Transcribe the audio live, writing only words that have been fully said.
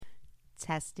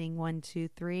Testing 1 2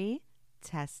 3.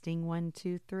 Testing 1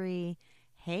 2 3.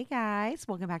 Hey guys,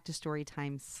 welcome back to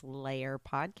Storytime Slayer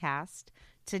podcast.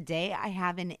 Today I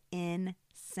have an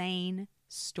insane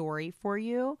story for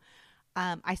you.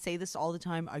 I say this all the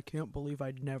time. I can't believe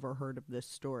I'd never heard of this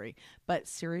story. But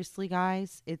seriously,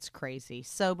 guys, it's crazy.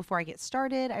 So before I get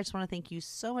started, I just want to thank you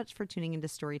so much for tuning into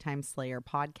Storytime Slayer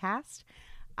podcast.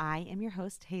 I am your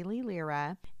host, Haley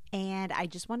Lyra. And I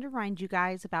just want to remind you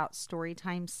guys about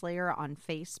Storytime Slayer on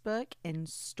Facebook and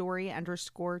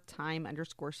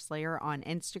story_time_slayer on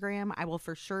Instagram. I will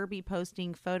for sure be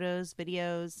posting photos,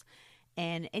 videos,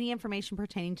 and any information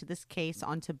pertaining to this case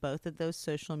onto both of those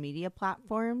social media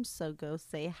platforms. So go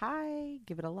say hi,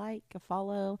 give it a like, a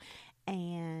follow,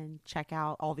 and check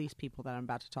out all these people that I'm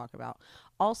about to talk about.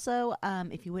 Also,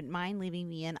 if you wouldn't mind leaving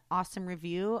me an awesome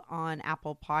review on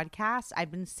Apple Podcasts. I've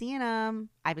been seeing them.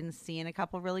 I've been seeing a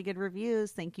couple really good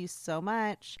reviews. Thank you so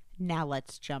much. Now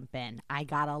let's jump in. I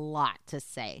got a lot to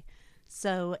say.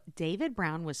 So David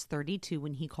Brown was 32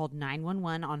 when he called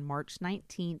 911 on March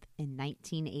 19th in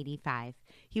 1985.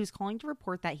 He was calling to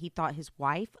report that he thought his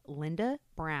wife, Linda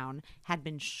Brown, had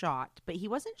been shot, but he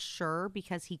wasn't sure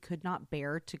because he could not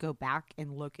bear to go back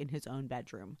and look in his own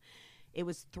bedroom. It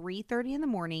was 3:30 in the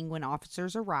morning when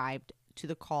officers arrived to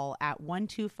the call at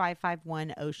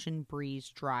 12551 Ocean Breeze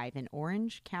Drive in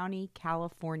Orange County,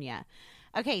 California.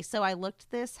 Okay, so I looked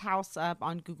this house up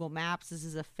on Google Maps. This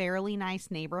is a fairly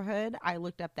nice neighborhood. I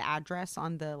looked up the address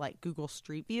on the Google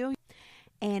Street View,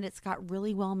 and it's got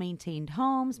really well-maintained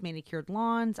homes, manicured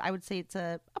lawns. I would say it's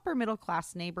a upper middle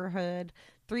class neighborhood,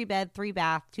 3-bed,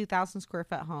 3-bath, 2,000 square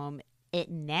foot home. It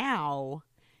now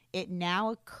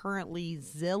currently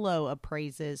Zillow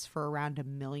appraises for around $1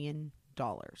 million.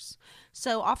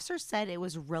 So officers said it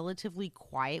was relatively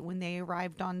quiet when they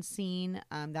arrived on scene.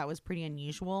 That was pretty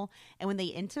unusual. And when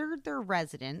they entered their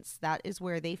residence, that is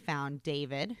where they found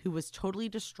David, who was totally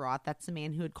distraught. That's the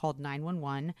man who had called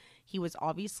 911. He was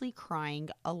obviously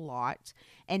crying a lot.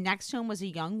 And next to him was a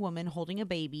young woman holding a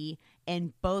baby,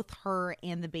 and both her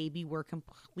and the baby were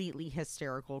completely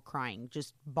hysterical, crying,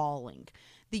 just bawling.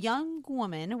 The young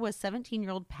woman was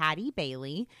 17-year-old Patty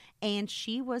Bailey, and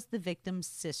she was the victim's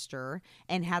sister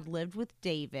and had lived with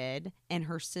David and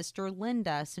her sister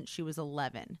Linda since she was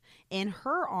 11. In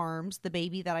her arms, the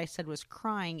baby that I said was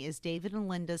crying is David and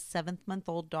Linda's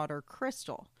 7-month-old daughter,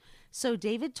 Crystal. So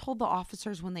David told the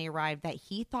officers when they arrived that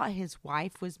he thought his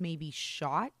wife was maybe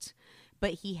shot,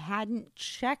 but he hadn't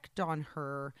checked on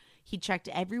her. He checked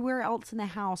everywhere else in the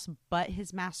house but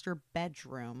his master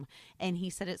bedroom. And he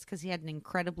said it's because he had an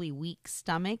incredibly weak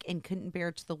stomach and couldn't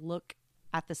bear to look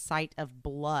at the sight of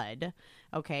blood,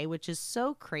 okay, which is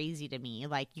so crazy to me.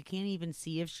 You can't even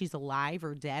see if she's alive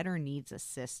or dead or needs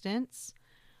assistance.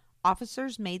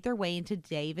 Officers made their way into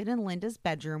David and Linda's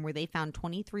bedroom, where they found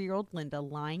 23-year-old Linda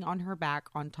lying on her back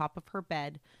on top of her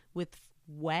bed with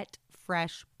wet,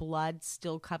 fresh blood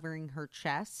still covering her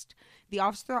chest. The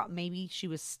officer thought maybe she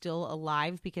was still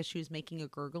alive because she was making a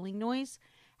gurgling noise.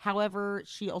 However,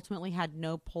 she ultimately had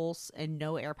no pulse and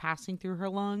no air passing through her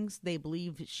lungs. They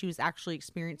believe she was actually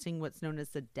experiencing what's known as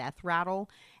the death rattle.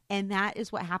 And that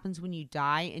is what happens when you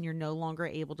die and you're no longer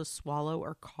able to swallow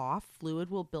or cough.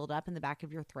 Fluid will build up in the back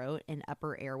of your throat and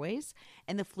upper airways.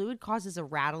 And the fluid causes a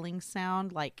rattling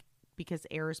sound, because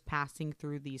air is passing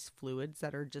through these fluids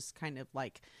that are just kind of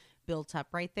built up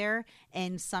right there.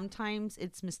 And sometimes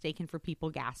it's mistaken for people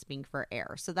gasping for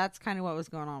air. So that's kind of what was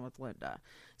going on with Linda.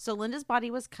 So Linda's body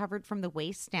was covered from the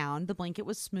waist down. The blanket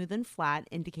was smooth and flat,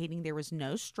 indicating there was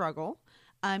no struggle.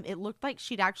 It looked like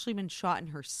she'd actually been shot in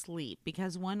her sleep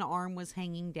because one arm was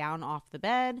hanging down off the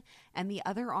bed and the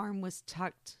other arm was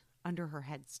tucked under her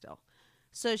head still.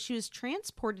 So she was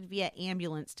transported via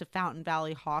ambulance to Fountain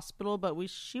Valley Hospital, but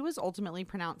she was ultimately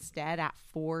pronounced dead at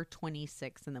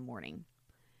 4:26 in the morning.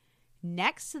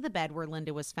 Next to the bed where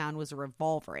Linda was found was a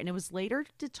revolver, and it was later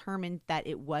determined that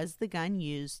it was the gun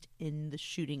used in the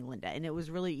shooting Linda, and it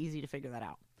was really easy to figure that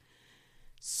out.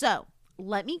 So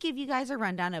let me give you guys a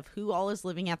rundown of who all is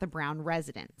living at the Brown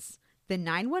residence. The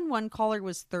 911 caller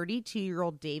was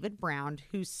 32-year-old David Brown,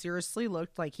 who seriously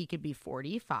looked like he could be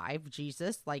 45.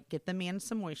 Jesus, get the man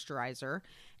some moisturizer.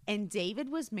 And David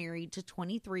was married to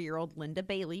 23-year-old Linda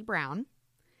Bailey Brown.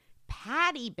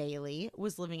 Patty Bailey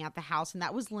was living at the house, and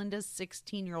that was Linda's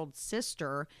 16-year-old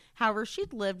sister. However,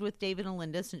 she'd lived with David and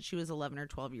Linda since she was 11 or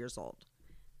 12 years old.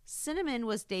 Cinnamon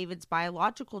was David's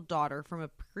biological daughter from a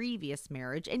previous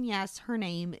marriage, and yes, her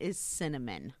name is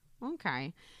Cinnamon.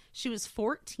 Okay. She was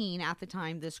 14 at the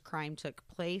time this crime took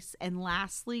place. And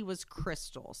lastly was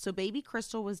Crystal. So baby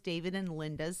Crystal was David and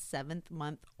Linda's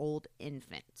 7-month-old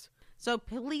infant. So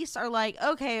police are like,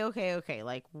 okay.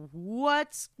 Like,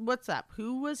 what's up?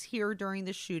 Who was here during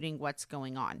the shooting? What's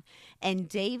going on? And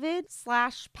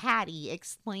David/Patty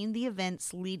explained the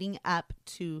events leading up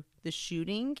to the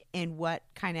shooting and what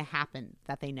kind of happened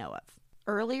that they know of.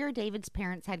 Earlier, David's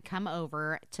parents had come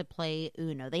over to play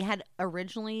Uno. They had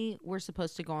originally were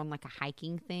supposed to go on like a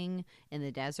hiking thing in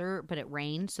the desert, but it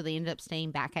rained. So they ended up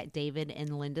staying back at David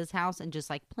and Linda's house and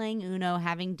just like playing Uno,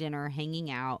 having dinner,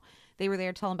 hanging out. They were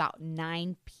there till about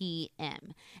 9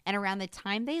 p.m. And around the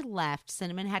time they left,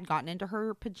 Cinnamon had gotten into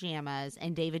her pajamas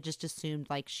and David just assumed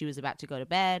like she was about to go to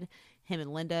bed. Him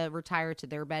and Linda retired to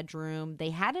their bedroom.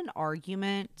 They had an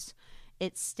argument.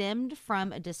 It stemmed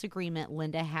from a disagreement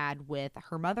Linda had with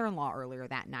her mother-in-law earlier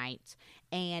that night,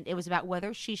 and it was about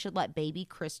whether she should let baby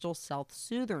Crystal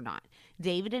self-soothe or not.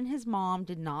 David and his mom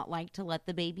did not like to let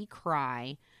the baby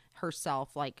cry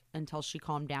herself, like, until she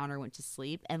calmed down or went to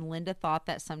sleep, and Linda thought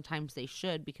that sometimes they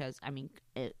should because,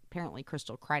 apparently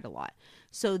Crystal cried a lot.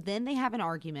 So then they have an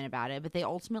argument about it, but they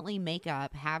ultimately make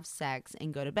up, have sex,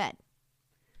 and go to bed.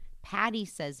 Patty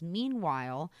says,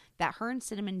 meanwhile, that her and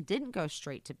Cinnamon didn't go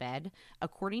straight to bed.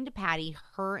 According to Patty,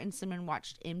 her and Cinnamon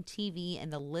watched MTV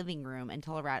in the living room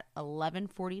until around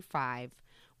 11:45.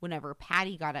 Whenever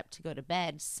Patty got up to go to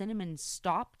bed, Cinnamon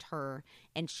stopped her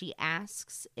and she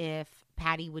asks if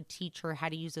Patty would teach her how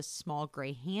to use a small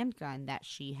gray handgun that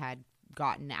she had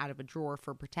gotten out of a drawer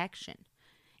for protection.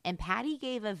 And Patty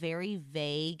gave a very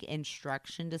vague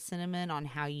instruction to Cinnamon on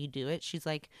how you do it. She's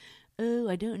like, oh,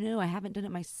 I don't know. I haven't done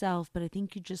it myself, but I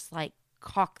think you just like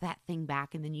cock that thing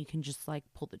back and then you can just like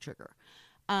pull the trigger.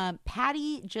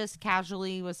 Patty just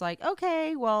casually was like,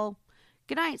 okay, well,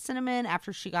 good night, Cinnamon,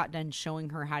 after she got done showing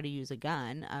her how to use a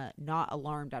gun, not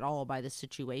alarmed at all by the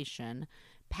situation.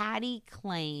 Patty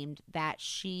claimed that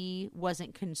she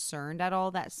wasn't concerned at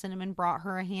all that Cinnamon brought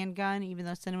her a handgun, even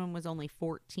though Cinnamon was only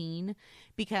 14,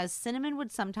 because Cinnamon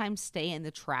would sometimes stay in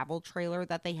the travel trailer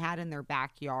that they had in their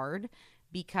backyard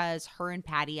because her and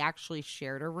Patty actually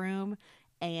shared a room.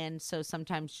 And so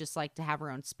sometimes just like to have her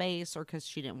own space or because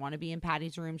she didn't want to be in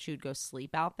Patty's room, she would go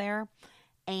sleep out there.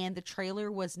 And the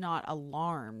trailer was not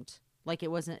alarmed. Like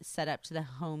it wasn't set up to the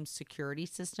home security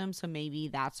system. So maybe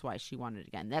that's why she wanted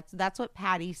a gun. That's what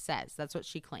Patty says. That's what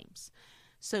she claims.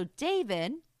 So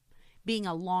David, being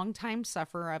a longtime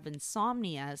sufferer of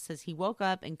insomnia, says he woke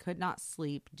up and could not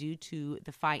sleep due to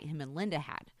the fight him and Linda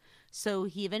had. So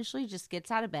he eventually just gets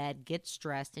out of bed, gets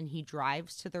dressed, and he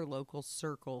drives to their local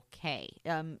Circle K.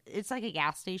 It's like a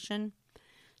gas station.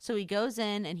 So he goes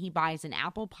in and he buys an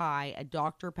apple pie, a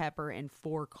Dr. Pepper, and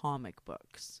 4 comic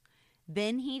books.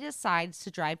 Then he decides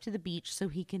to drive to the beach so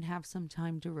he can have some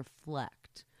time to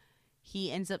reflect.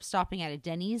 He ends up stopping at a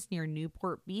Denny's near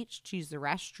Newport Beach to use the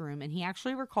restroom, and he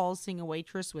actually recalls seeing a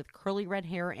waitress with curly red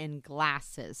hair and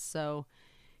glasses. So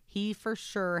he for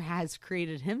sure has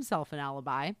created himself an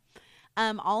alibi.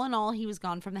 All in all, he was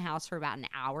gone from the house for about an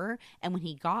hour. And when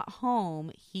he got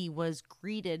home, he was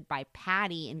greeted by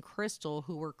Patty and Crystal,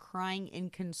 who were crying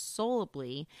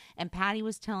inconsolably. And Patty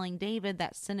was telling David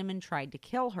that Cinnamon tried to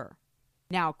kill her.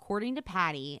 Now, according to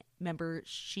Patty, remember,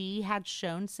 she had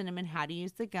shown Cinnamon how to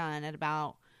use the gun at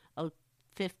about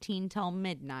 15 till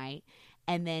midnight.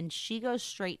 And then she goes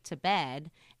straight to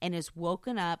bed and is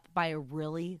woken up by a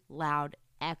really loud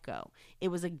echo. It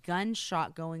was a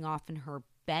gunshot going off in her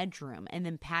bedroom, and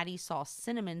then Patty saw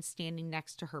Cinnamon standing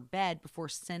next to her bed before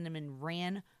Cinnamon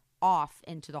ran off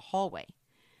into the hallway.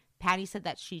 Patty said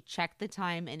that she checked the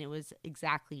time and it was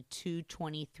exactly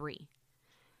 2:23.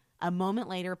 A moment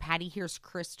later, Patty hears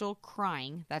Crystal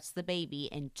crying, that's the baby,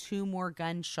 and 2 more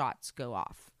gunshots go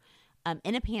off.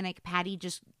 In a panic, Patty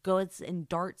just goes and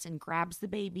darts and grabs the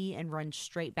baby and runs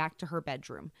straight back to her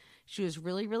bedroom. She was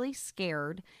really, really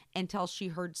scared until she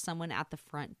heard someone at the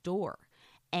front door.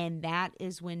 And that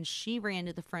is when she ran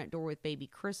to the front door with baby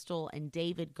Crystal, and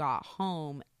David got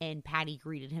home and Patty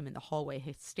greeted him in the hallway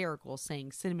hysterical,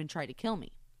 saying, Cinnamon tried to kill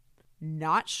me.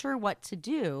 Not sure what to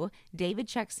do, David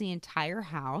checks the entire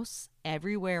house,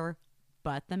 everywhere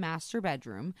but the master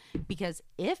bedroom, because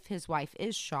if his wife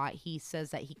is shot, he says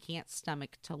that he can't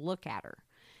stomach to look at her.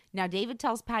 Now, David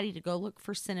tells Patty to go look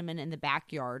for Cinnamon in the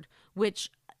backyard, which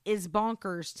is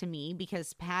bonkers to me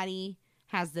because Patty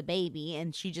has the baby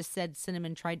and she just said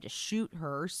Cinnamon tried to shoot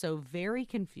her, so very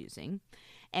confusing.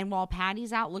 And while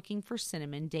Patty's out looking for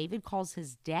Cinnamon, David calls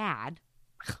his dad.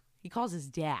 He calls his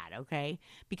dad, okay?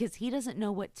 Because he doesn't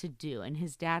know what to do. And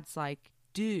his dad's like,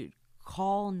 dude,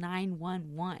 call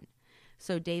 911.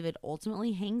 So David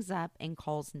ultimately hangs up and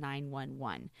calls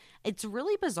 911. It's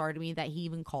really bizarre to me that he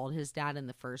even called his dad in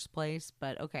the first place,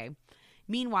 but okay.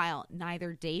 Meanwhile,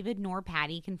 neither David nor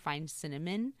Patty can find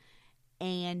Cinnamon,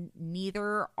 and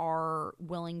neither are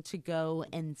willing to go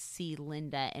and see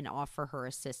Linda and offer her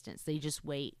assistance. They just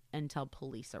wait until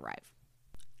police arrive.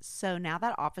 So now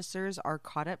that officers are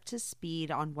caught up to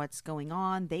speed on what's going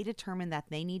on, they determine that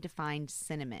they need to find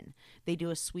Cinnamon. They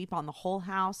do a sweep on the whole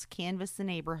house, canvass the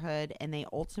neighborhood, and they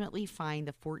ultimately find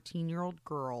the 14-year-old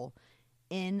girl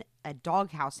in a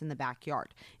doghouse in the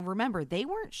backyard. Remember, they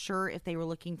weren't sure if they were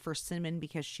looking for Cinnamon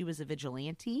because she was a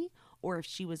vigilante or if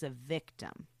she was a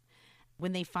victim.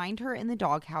 When they find her in the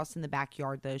doghouse in the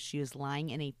backyard, though, she is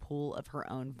lying in a pool of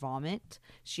her own vomit.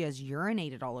 She has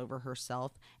urinated all over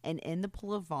herself, and in the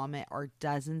pool of vomit are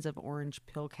dozens of orange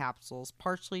pill capsules,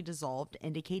 partially dissolved,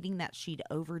 indicating that she'd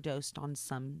overdosed on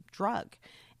some drug.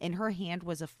 In her hand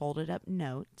was a folded up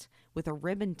note with a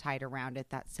ribbon tied around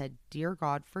it that said, "Dear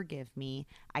God, forgive me.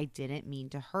 I didn't mean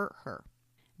to hurt her."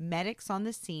 Medics on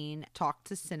the scene talk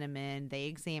to Cinnamon. They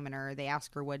examine her. They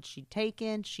ask her what she'd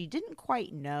taken. She didn't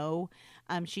quite know.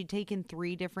 She'd taken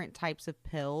 3 different types of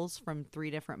pills from 3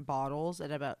 different bottles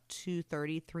at about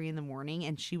 2:33 in the morning,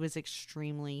 and she was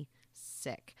extremely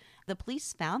sick. The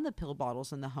police found the pill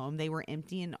bottles in the home. They were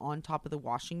empty and on top of the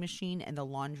washing machine and the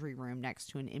laundry room next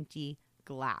to an empty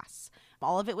glass.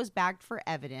 All of it was bagged for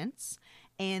evidence,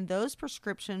 and those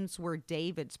prescriptions were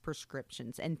David's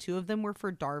prescriptions, and 2 of them were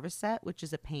for Darvocet, which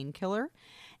is a painkiller,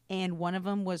 and one of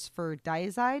them was for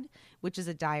Diazide, which is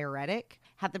a diuretic.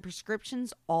 Had the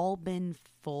prescriptions all been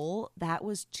full, that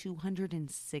was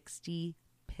 260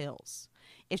 pills.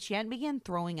 If she hadn't begun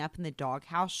throwing up in the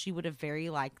doghouse, she would have very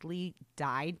likely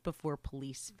died before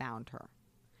police found her.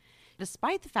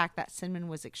 Despite the fact that Cinnamon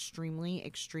was extremely,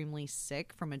 extremely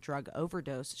sick from a drug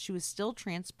overdose, she was still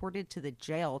transported to the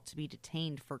jail to be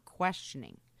detained for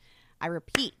questioning. I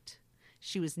repeat,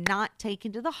 she was not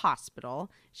taken to the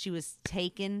hospital. She was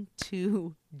taken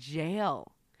to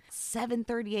jail.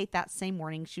 7:38 that same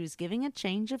morning, she was giving a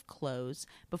change of clothes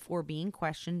before being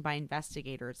questioned by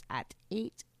investigators at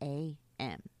 8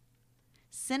 a.m.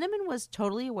 Cinnamon was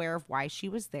totally aware of why she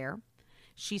was there.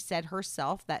 She said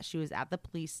herself that she was at the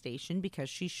police station because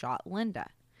she shot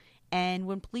Linda. And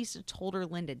when police had told her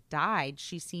Linda died,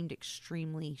 she seemed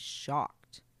extremely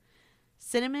shocked.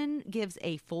 Cinnamon gives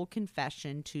a full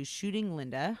confession to shooting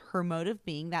Linda, her motive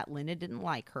being that Linda didn't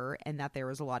like her and that there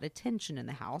was a lot of tension in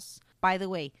the house. By the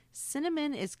way,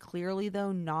 Cinnamon is clearly,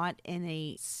 though, not in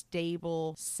a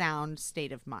stable, sound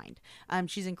state of mind.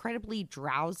 She's incredibly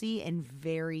drowsy and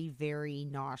very, very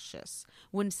nauseous.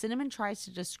 When Cinnamon tries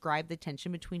to describe the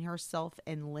tension between herself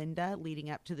and Linda leading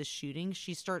up to the shooting,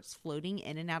 she starts floating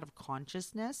in and out of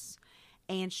consciousness,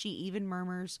 and she even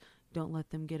murmurs, "Don't let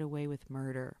them get away with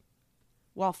murder."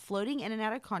 While floating in and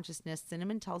out of consciousness,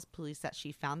 Cinnamon tells police that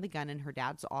she found the gun in her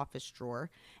dad's office drawer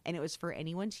and it was for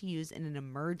anyone to use in an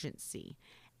emergency,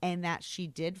 and that she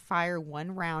did fire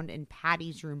 1 round in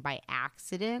Patty's room by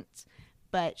accident,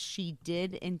 but she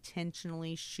did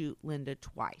intentionally shoot Linda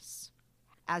twice.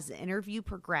 As the interview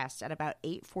progressed at about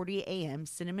 8:40 a.m.,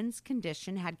 Cinnamon's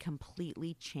condition had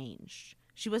completely changed.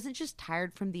 She wasn't just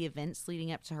tired from the events leading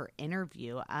up to her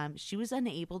interview. She was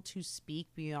unable to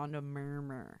speak beyond a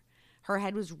murmur. Her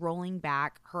head was rolling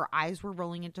back. Her eyes were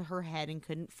rolling into her head and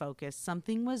couldn't focus.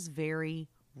 Something was very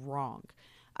wrong.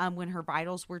 When her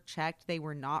vitals were checked, they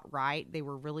were not right. They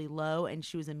were really low, and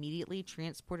she was immediately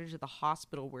transported to the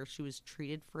hospital where she was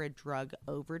treated for a drug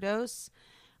overdose.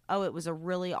 Oh, it was a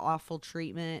really awful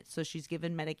treatment. So she's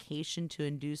given medication to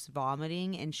induce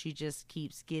vomiting, and she just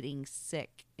keeps getting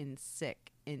sick and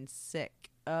sick and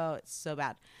sick. Oh, it's so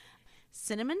bad.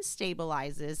 Cinnamon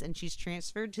stabilizes and she's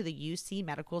transferred to the UC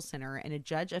Medical Center, and a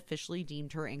judge officially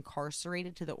deemed her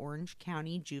incarcerated to the Orange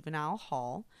County Juvenile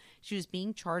Hall. She was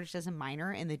being charged as a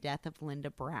minor in the death of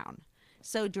Linda Brown.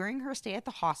 So during her stay at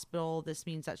the hospital, this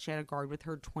means that she had a guard with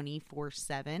her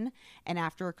 24/7. And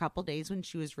after a couple days when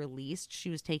she was released, she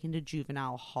was taken to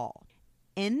Juvenile Hall.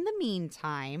 In the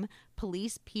meantime,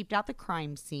 police peeped out the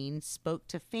crime scene, spoke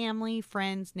to family,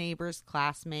 friends, neighbors,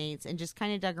 classmates, and just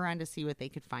kind of dug around to see what they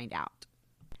could find out.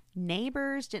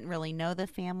 Neighbors didn't really know the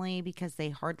family because they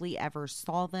hardly ever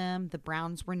saw them. The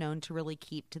Browns were known to really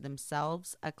keep to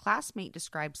themselves. A classmate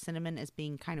described Cinnamon as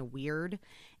being kind of weird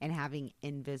and having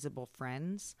invisible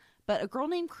friends. But a girl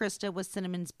named Krista was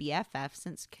Cinnamon's BFF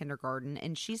since kindergarten,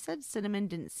 and she said Cinnamon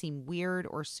didn't seem weird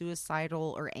or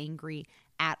suicidal or angry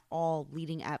at all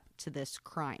leading up to this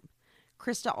crime.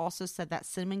 Krista also said that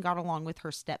Cinnamon got along with her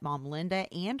stepmom, Linda,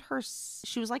 and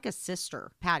she was like a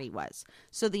sister, Patty was.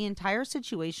 So the entire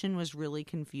situation was really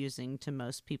confusing to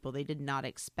most people. They did not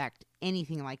expect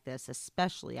anything like this,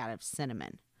 especially out of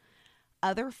Cinnamon.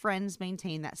 Other friends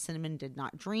maintain that Cinnamon did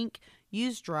not drink,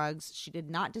 use drugs. She did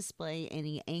not display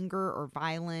any anger or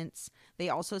violence. They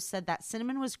also said that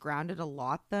Cinnamon was grounded a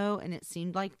lot, though, and it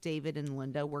seemed like David and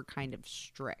Linda were kind of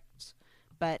strict.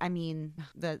 But, I mean,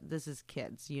 this is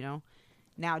kids, you know?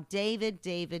 Now, David.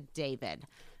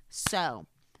 So,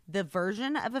 the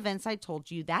version of events I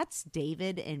told you, that's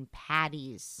David and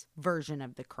Patty's version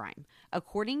of the crime.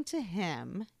 According to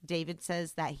him, David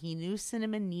says that he knew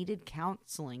Cinnamon needed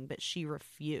counseling, but she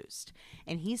refused.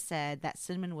 And he said that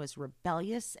Cinnamon was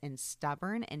rebellious and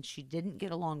stubborn, and she didn't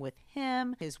get along with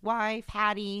him, his wife,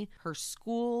 Patty, her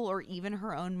school, or even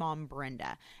her own mom,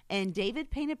 Brenda. And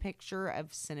David painted a picture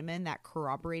of Cinnamon that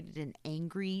corroborated an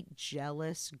angry,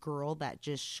 jealous girl that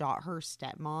just shot her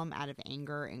stepmom out of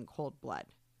anger in cold blood.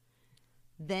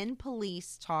 Then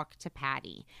police talk to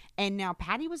Patty. And now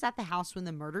Patty was at the house when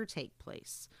the murder take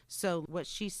place. So what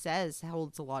she says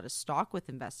holds a lot of stock with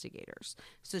investigators.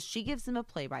 So she gives them a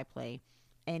play-by-play.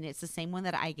 And it's the same one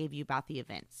that I gave you about the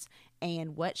events.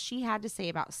 And what she had to say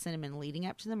about Cinnamon leading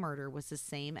up to the murder was the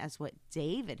same as what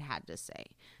David had to say.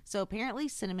 So apparently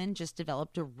Cinnamon just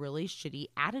developed a really shitty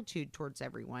attitude towards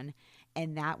everyone.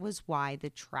 And that was why the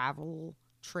travel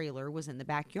trailer was in the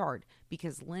backyard,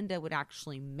 because Linda would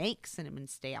actually make Cinnamon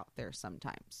stay out there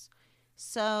sometimes.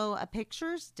 So a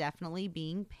picture's definitely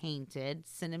being painted.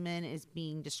 Cinnamon is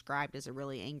being described as a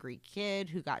really angry kid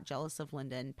who got jealous of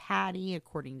Linda and Patty,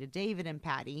 according to David and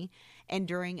Patty. And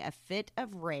during a fit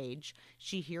of rage,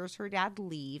 she hears her dad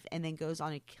leave and then goes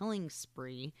on a killing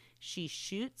spree. She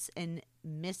shoots and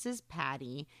misses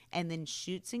Patty and then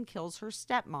shoots and kills her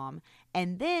stepmom.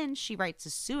 And then she writes a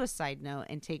suicide note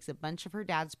and takes a bunch of her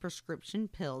dad's prescription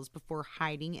pills before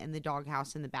hiding in the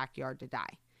doghouse in the backyard to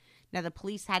die. Now, the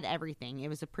police had everything. It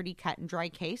was a pretty cut and dry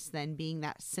case then, being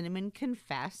that Cinnamon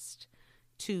confessed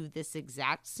to this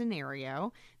exact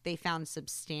scenario. They found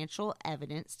substantial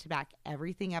evidence to back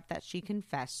everything up that she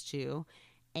confessed to,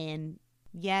 and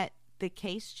yet the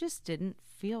case just didn't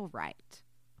feel right.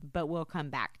 But we'll come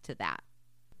back to that.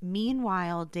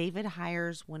 Meanwhile, David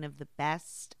hires one of the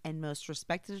best and most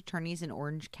respected attorneys in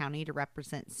Orange County to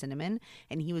represent Cinnamon,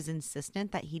 and he was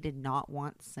insistent that he did not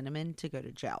want Cinnamon to go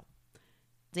to jail.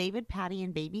 David, Patty,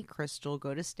 and baby Crystal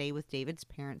go to stay with David's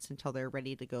parents until they're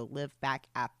ready to go live back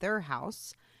at their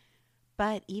house.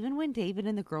 But even when David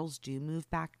and the girls do move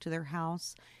back to their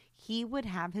house, he would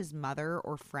have his mother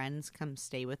or friends come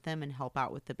stay with them and help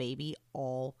out with the baby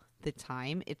all the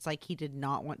time. It's like he did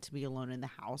not want to be alone in the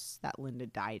house that Linda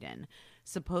died in.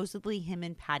 Supposedly, him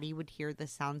and Patty would hear the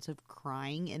sounds of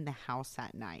crying in the house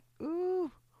at night.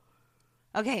 Ooh.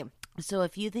 Okay, so a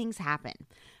few things happen.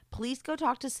 Police go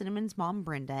talk to Cinnamon's mom,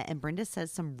 Brenda, and Brenda says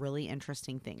some really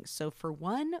interesting things. So for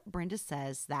one, Brenda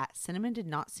says that Cinnamon did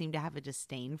not seem to have a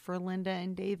disdain for Linda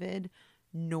and David,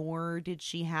 nor did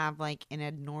she have like an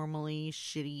abnormally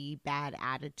shitty, bad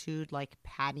attitude like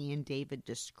Patty and David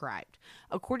described.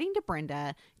 According to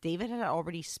Brenda, David had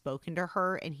already spoken to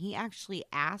her, and he actually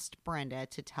asked Brenda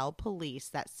to tell police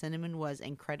that Cinnamon was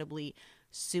incredibly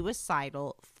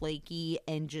suicidal, flaky,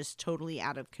 and just totally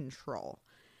out of control.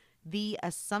 The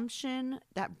assumption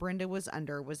that Brenda was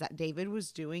under was that David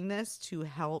was doing this to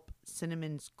help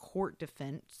Cinnamon's court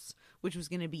defense, which was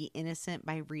going to be innocent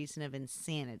by reason of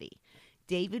insanity.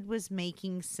 David was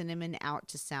making Cinnamon out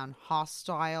to sound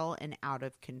hostile and out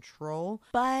of control.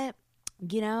 But,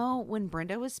 you know, when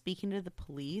Brenda was speaking to the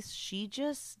police, she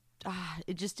just...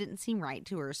 it just didn't seem right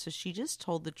to her. So she just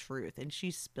told the truth and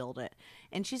she spilled it.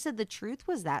 And she said the truth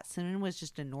was that Cinnamon was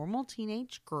just a normal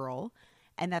teenage girl,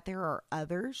 and that there are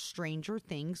other stranger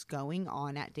things going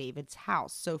on at David's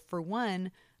house. So for one,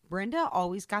 Brenda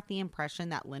always got the impression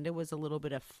that Linda was a little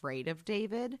bit afraid of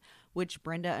David, which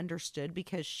Brenda understood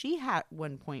because she at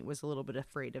one point was a little bit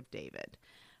afraid of David.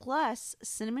 Plus,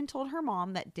 Cinnamon told her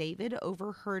mom that David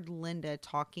overheard Linda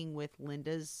talking with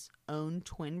Linda's own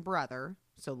twin brother,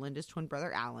 so Linda's twin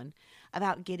brother Alan,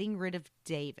 about getting rid of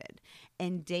David.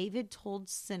 And David told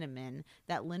Cinnamon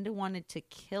that Linda wanted to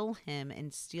kill him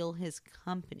and steal his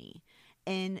company.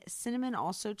 And Cinnamon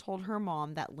also told her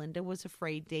mom that Linda was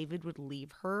afraid David would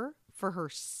leave her for her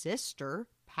sister,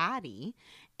 Patty,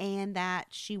 and that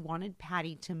she wanted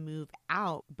Patty to move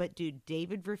out. But dude,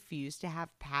 David refused to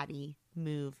have Patty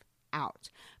move out.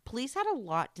 Police had a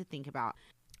lot to think about.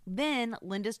 Then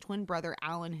Linda's twin brother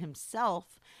Alan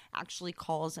himself actually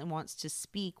calls and wants to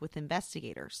speak with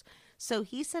investigators. So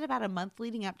he said about a month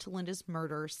leading up to Linda's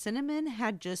murder, Cinnamon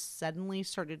had just suddenly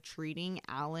started treating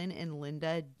Alan and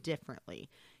Linda differently.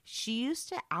 She used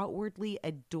to outwardly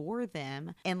adore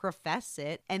them and profess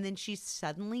it, and then she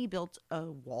suddenly built a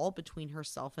wall between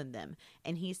herself and them.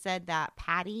 And he said that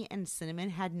Patty and Cinnamon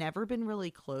had never been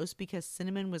really close because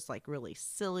Cinnamon was like really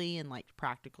silly and like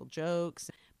practical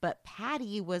jokes, but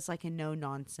Patty was like a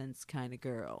no-nonsense kind of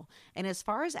girl. And as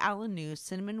far as Alan knew,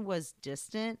 Cinnamon was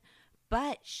distant,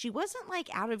 but she wasn't like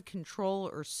out of control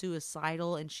or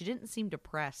suicidal, and she didn't seem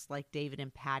depressed like David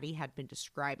and Patty had been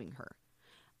describing her.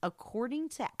 According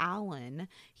to Alan,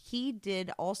 he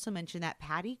did also mention that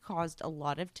Patty caused a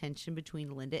lot of tension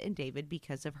between Linda and David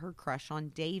because of her crush on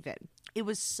David. It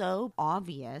was so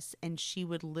obvious, and she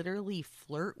would literally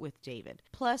flirt with David.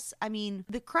 Plus, I mean,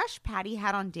 the crush Patty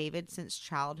had on David since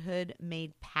childhood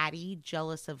made Patty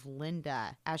jealous of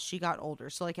Linda as she got older.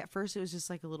 So like at first it was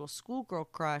just like a little schoolgirl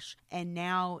crush, and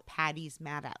now Patty's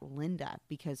mad at Linda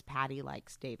because Patty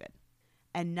likes David.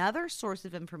 Another source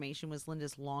of information was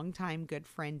Linda's longtime good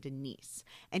friend, Denise.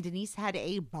 And Denise had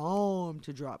a bomb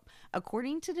to drop.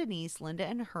 According to Denise, Linda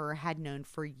and her had known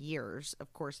for years,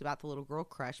 of course, about the little girl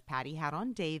crush Patty had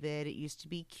on David. It used to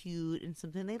be cute and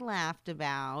something they laughed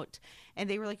about. And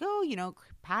they were like, oh, you know,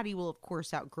 Patty will, of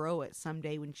course, outgrow it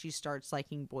someday when she starts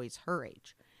liking boys her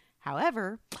age.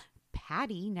 However,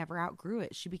 Patty never outgrew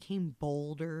it. She became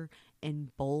bolder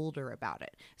and bolder about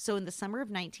it. So in the summer of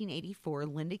 1984,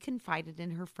 Linda confided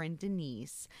in her friend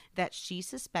Denise that she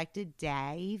suspected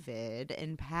David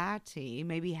and Patty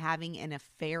may be having an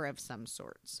affair of some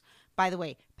sorts. By the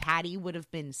way, Patty would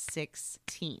have been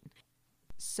 16.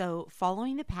 So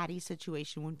following the Patty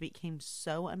situation, when it became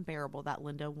so unbearable that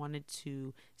Linda wanted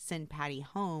to send Patty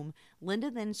home,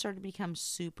 Linda then started to become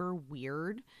super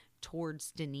weird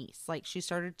towards Denise. Like she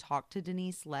started to talk to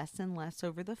Denise less and less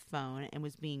over the phone and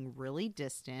was being really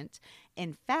distant.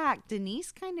 In fact,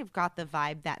 Denise kind of got the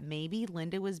vibe that maybe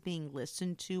Linda was being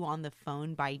listened to on the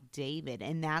phone by David,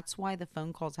 and that's why the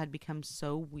phone calls had become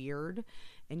so weird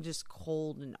and just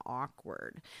cold and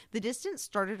awkward. The distance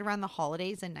started around the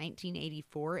holidays in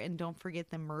 1984, and don't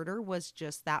forget the murder was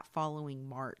just that following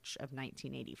March of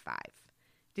 1985.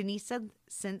 Denise said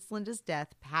since Linda's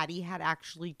death, Patty had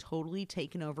actually totally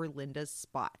taken over Linda's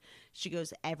spot. She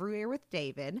goes everywhere with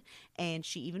David, and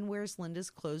she even wears Linda's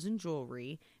clothes and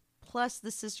jewelry. Plus,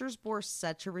 the sisters bore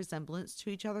such a resemblance to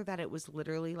each other that it was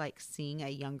literally like seeing a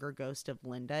younger ghost of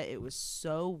Linda. It was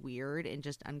so weird and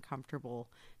just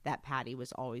uncomfortable that Patty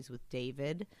was always with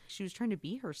David. She was trying to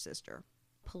be her sister.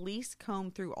 Police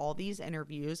combed through all these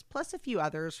interviews, plus a few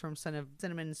others from some of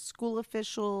Cinnamon's school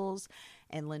officials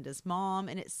and Linda's mom,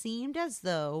 and it seemed as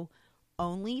though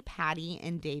only Patty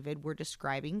and David were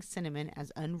describing Cinnamon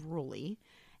as unruly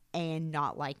and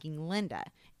not liking Linda.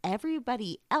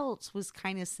 Everybody else was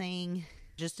kind of saying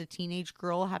just a teenage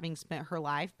girl having spent her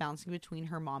life bouncing between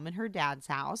her mom and her dad's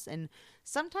house, and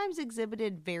sometimes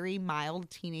exhibited very mild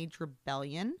teenage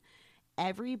rebellion.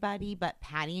 Everybody but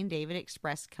Patty and David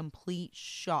expressed complete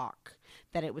shock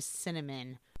that it was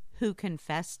Cinnamon who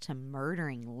confessed to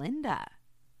murdering Linda.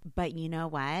 But you know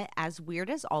what? As weird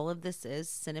as all of this is,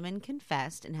 Cinnamon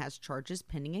confessed and has charges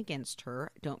pending against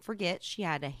her. Don't forget, she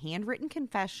had a handwritten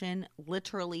confession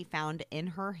literally found in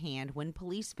her hand when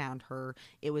police found her.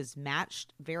 It was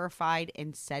matched, verified,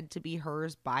 and said to be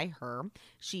hers by her.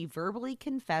 She verbally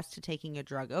confessed to taking a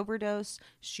drug overdose,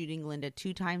 shooting Linda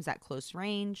 2 times at close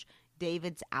range.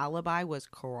 David's alibi was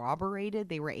corroborated.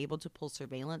 They were able to pull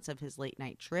surveillance of his late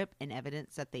night trip, and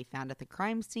evidence that they found at the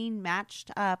crime scene matched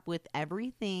up with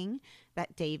everything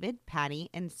that David, Patty,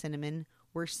 and Cinnamon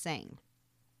were saying.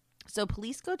 So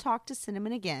police go talk to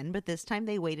Cinnamon again, but this time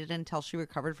they waited until she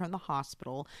recovered from the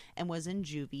hospital and was in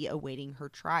juvie awaiting her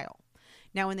trial.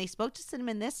 Now, when they spoke to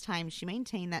Cinnamon this time, she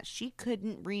maintained that she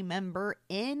couldn't remember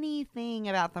anything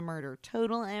about the murder.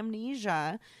 Total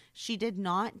amnesia. She did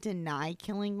not deny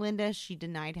killing Linda. She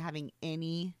denied having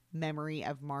any memory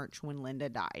of March when Linda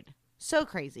died. So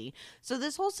crazy. So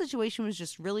this whole situation was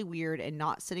just really weird and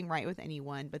not sitting right with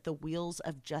anyone, but the wheels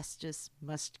of justice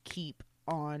must keep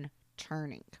on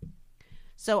turning.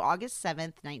 So August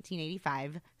 7th,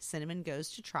 1985, Cinnamon goes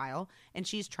to trial, and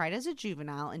she's tried as a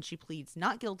juvenile, and she pleads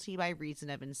not guilty by reason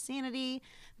of insanity.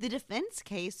 The defense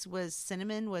case was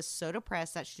Cinnamon was so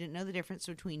depressed that she didn't know the difference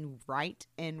between right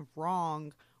and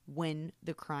wrong when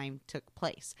the crime took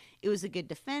place. It was a good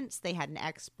defense. They had an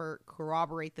expert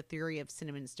corroborate the theory of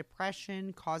Cinnamon's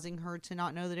depression, causing her to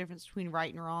not know the difference between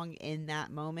right and wrong in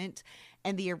that moment.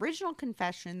 And the original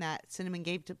confession that Cinnamon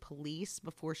gave to police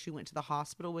before she went to the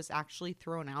hospital was actually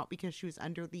thrown out because she was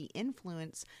under the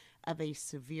influence of a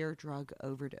severe drug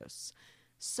overdose.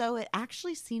 So it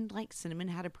actually seemed like Cinnamon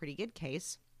had a pretty good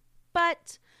case.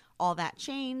 But All that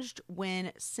changed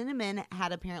when Cinnamon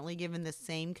had apparently given the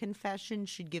same confession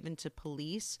she'd given to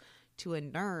police to a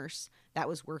nurse that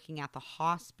was working at the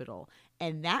hospital.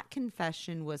 And that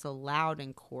confession was allowed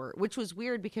in court, which was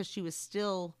weird because she was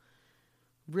still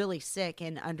really sick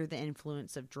and under the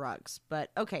influence of drugs.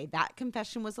 But okay, that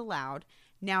confession was allowed.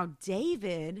 Now,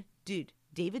 David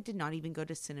did not even go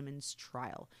to Cinnamon's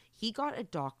trial. He got a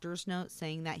doctor's note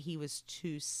saying that he was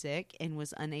too sick and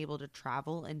was unable to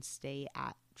travel and stay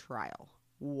at trial.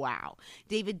 Wow.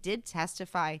 David did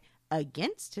testify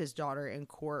against his daughter in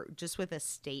court just with a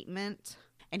statement.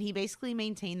 And he basically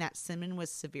maintained that Cinnamon was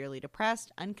severely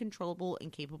depressed, uncontrollable,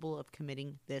 and capable of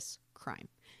committing this crime.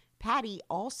 Patty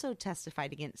also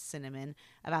testified against Cinnamon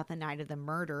about the night of the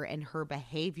murder and her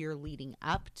behavior leading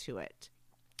up to it.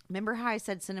 Remember how I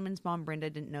said Cinnamon's mom, Brenda,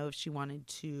 didn't know if she wanted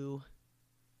to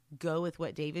go with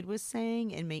what David was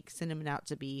saying and make Cinnamon out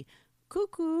to be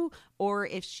cuckoo, or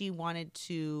if she wanted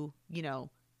to,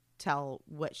 tell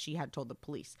what she had told the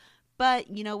police. But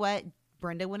you know what?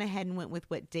 Brenda went ahead and went with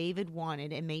what David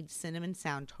wanted and made Cinnamon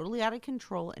sound totally out of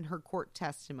control in her court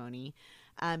testimony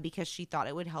because she thought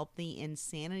it would help the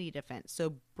insanity defense.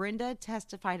 So Brenda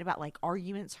testified about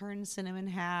arguments her and Cinnamon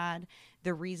had,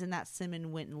 the reason that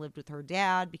Cinnamon went and lived with her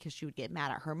dad because she would get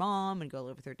mad at her mom and go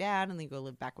live with her dad and then go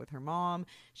live back with her mom.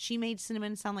 She made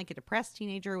Cinnamon sound like a depressed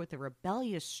teenager with a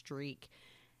rebellious streak.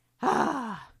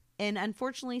 And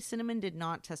unfortunately, Cinnamon did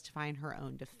not testify in her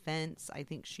own defense. I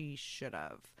think she should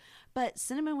have. But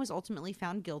Cinnamon was ultimately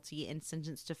found guilty and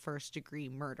sentenced to first-degree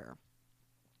murder.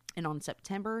 And on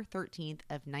September 13th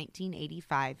of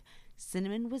 1985,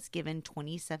 Cinnamon was given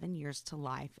 27 years to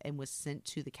life and was sent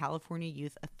to the California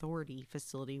Youth Authority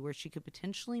facility where she could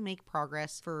potentially make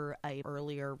progress for an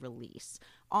earlier release.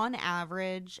 On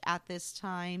average, at this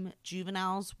time,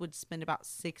 juveniles would spend about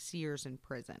 6 years in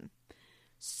prison.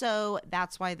 So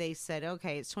that's why they said,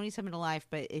 okay, it's 27 to life,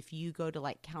 but if you go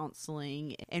to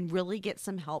counseling and really get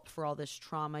some help for all this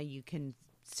trauma, you can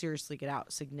seriously get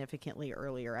out significantly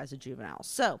earlier as a juvenile.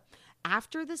 So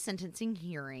after the sentencing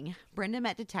hearing, Brenda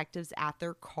met detectives at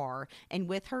their car, and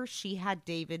with her, she had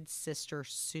David's sister,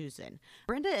 Susan.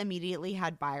 Brenda immediately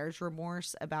had buyer's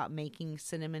remorse about making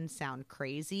Cinnamon sound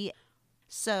crazy.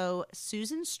 So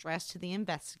Susan stressed to the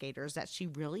investigators that she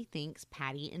really thinks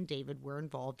Patty and David were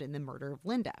involved in the murder of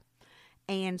Linda.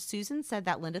 And Susan said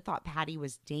that Linda thought Patty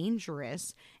was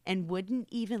dangerous and wouldn't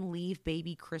even leave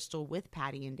baby Crystal with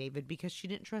Patty and David because she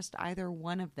didn't trust either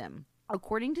one of them.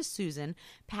 According to Susan,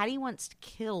 Patty once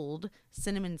killed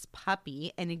Cinnamon's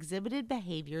puppy and exhibited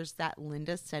behaviors that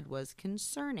Linda said was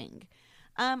concerning.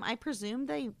 I presume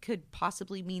they could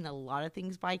possibly mean a lot of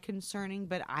things by concerning,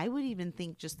 but I would even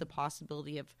think just the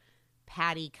possibility of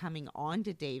Patty coming on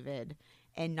to David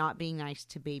and not being nice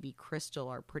to baby Crystal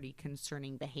are pretty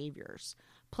concerning behaviors.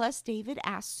 Plus, David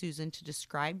asked Susan to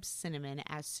describe Cinnamon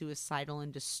as suicidal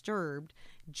and disturbed,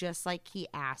 just like he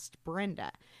asked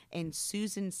Brenda. And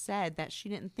Susan said that she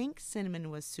didn't think Cinnamon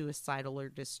was suicidal or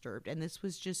disturbed, and this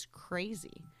was just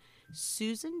crazy.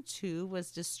 Susan, too,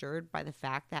 was disturbed by the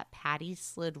fact that Patty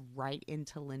slid right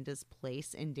into Linda's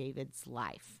place in David's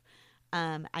life.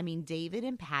 David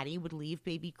and Patty would leave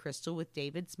baby Crystal with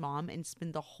David's mom and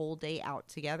spend the whole day out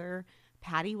together.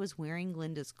 Patty was wearing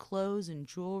Linda's clothes and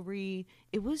jewelry.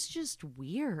 It was just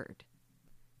weird.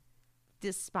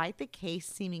 Despite the case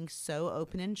seeming so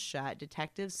open and shut,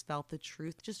 detectives felt the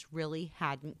truth just really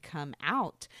hadn't come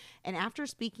out. And after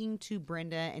speaking to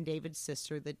Brenda and David's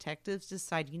sister, the detectives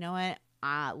decided, you know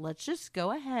what, let's just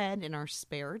go ahead in our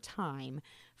spare time,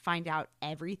 find out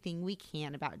everything we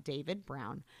can about David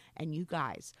Brown. And you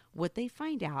guys, what they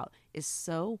find out is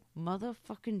so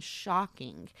motherfucking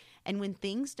shocking. And when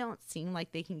things don't seem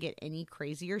like they can get any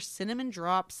crazier, Cinnamon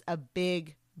drops a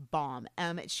big bomb.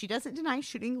 She doesn't deny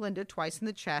shooting Linda twice in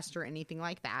the chest or anything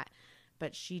like that,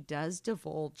 but she does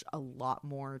divulge a lot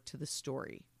more to the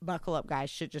story. Buckle up, guys.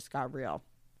 Shit just got real.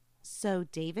 So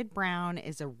David Brown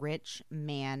is a rich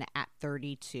man at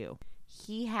 32.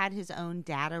 He had his own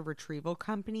data retrieval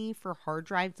company for hard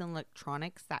drives and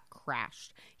electronics that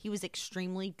crashed. He was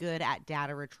extremely good at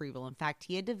data retrieval. In fact,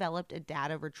 he had developed a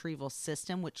data retrieval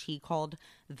system, which he called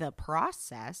the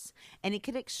process, and it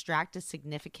could extract a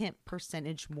significant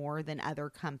percentage more than other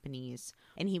companies.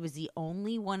 And he was the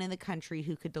only one in the country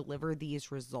who could deliver these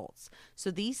results.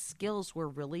 So these skills were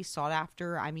really sought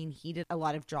after. He did a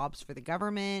lot of jobs for the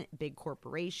government, big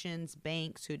corporations,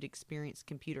 banks who had experienced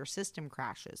computer system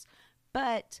crashes.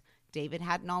 But David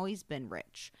hadn't always been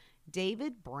rich.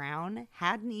 David Brown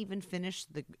hadn't even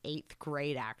finished the 8th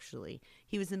grade, actually.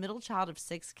 He was the middle child of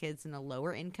 6 kids in a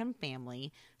lower income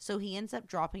family, so he ends up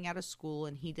dropping out of school,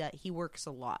 and he works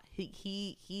a lot.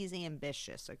 He's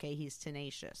ambitious, okay? He's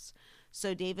tenacious.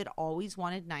 So David always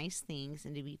wanted nice things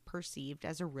and to be perceived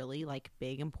as a really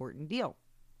big important deal.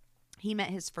 He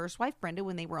met his first wife, Brenda,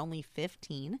 when they were only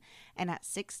 15, and at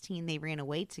 16, they ran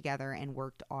away together and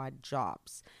worked odd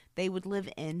jobs. They would live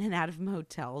in and out of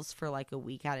motels for a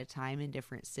week at a time in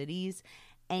different cities,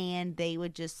 and they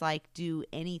would just do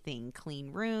anything,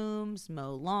 clean rooms,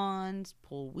 mow lawns,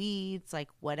 pull weeds,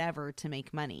 whatever to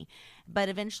make money. But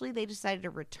eventually they decided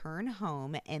to return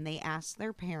home, and they asked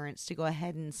their parents to go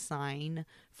ahead and sign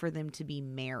for them to be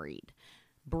married.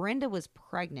 Brenda was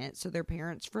pregnant, so their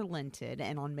parents relented,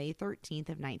 and on May 13th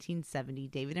of 1970,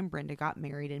 David and Brenda got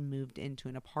married and moved into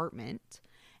an apartment,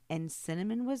 and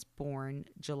Cinnamon was born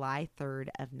July 3rd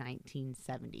of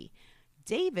 1970.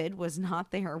 David was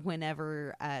not there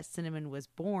whenever Cinnamon was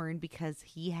born because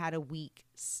he had a weak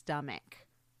stomach.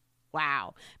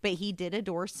 Wow. But he did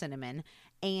adore Cinnamon.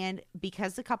 And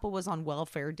because the couple was on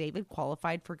welfare, David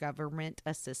qualified for government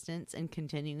assistance in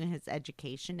continuing his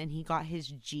education, and he got his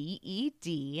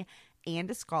GED and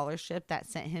a scholarship that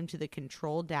sent him to the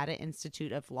Control Data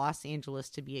Institute of Los Angeles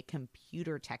to be a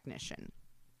computer technician.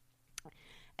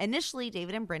 Initially,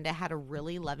 David and Brenda had a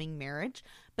really loving marriage,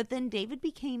 but then David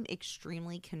became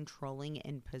extremely controlling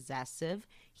and possessive.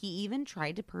 He even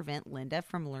tried to prevent Linda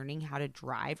from learning how to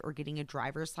drive or getting a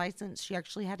driver's license. She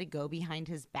actually had to go behind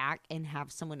his back and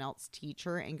have someone else teach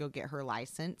her and go get her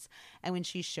license. And when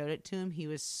she showed it to him, he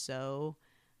was so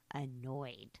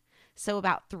annoyed. So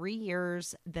about 3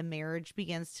 years, the marriage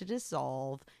begins to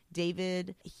dissolve.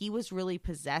 David, he was really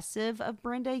possessive of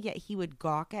Brenda, yet he would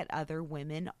gawk at other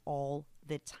women all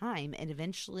the time. And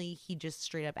eventually he just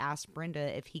straight up asked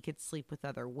Brenda if he could sleep with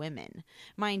other women.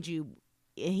 Mind you,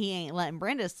 he ain't letting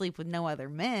Brenda sleep with no other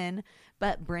men,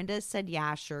 but Brenda said,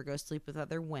 yeah, sure, go sleep with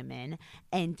other women.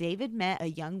 And David met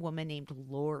a young woman named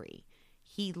Lori.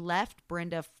 He left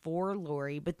Brenda for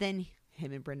Lori, but then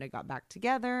him and Brenda got back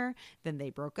together. Then they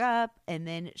broke up, and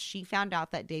then she found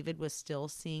out that David was still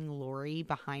seeing Lori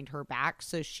behind her back,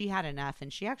 so she had enough,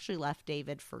 and she actually left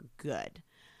David for good.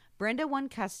 Brenda won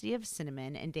custody of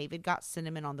Cinnamon, and David got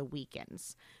Cinnamon on the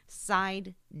weekends.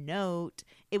 Side note,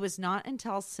 it was not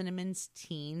until Cinnamon's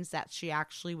teens that she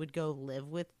actually would go live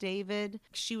with David.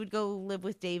 She would go live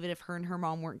with David if her and her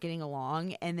mom weren't getting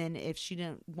along, and then if she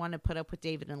didn't want to put up with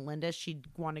David and Linda, she'd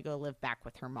want to go live back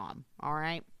with her mom. All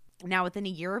right? Now, within a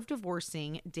year of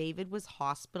divorcing, David was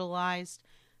hospitalized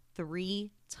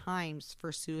 3 times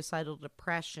for suicidal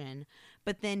depression,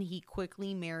 but then he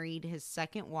quickly married his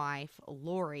second wife,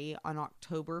 Lori, on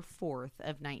October 4th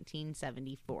of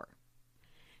 1974.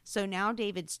 So now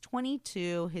David's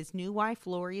 22, his new wife,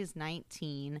 Lori, is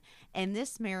 19, and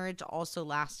this marriage also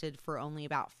lasted for only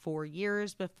about 4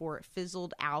 years before it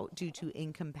fizzled out due to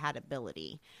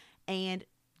incompatibility. And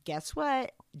guess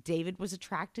what? David was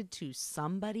attracted to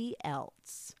somebody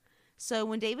else. So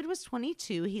when David was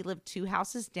 22, he lived 2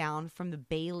 houses down from the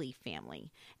Bailey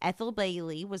family. Ethel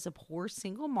Bailey was a poor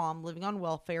single mom living on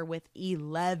welfare with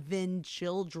 11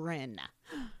 children.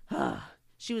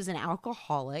 She was an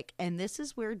alcoholic, and this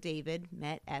is where David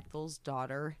met Ethel's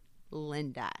daughter,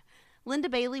 Linda. Linda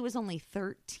Bailey was only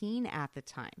 13 at the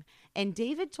time, and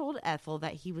David told Ethel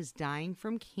that he was dying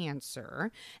from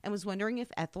cancer and was wondering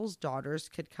if Ethel's daughters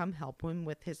could come help him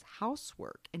with his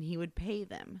housework, and he would pay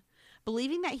them.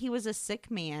 Believing that he was a sick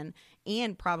man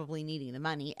and probably needing the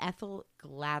money, Ethel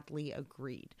gladly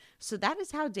agreed. So that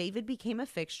is how David became a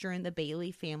fixture in the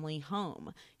Bailey family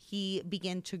home. He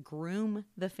began to groom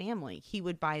the family. He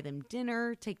would buy them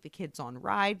dinner, take the kids on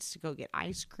rides to go get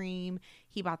ice cream.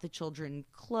 He bought the children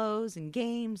clothes and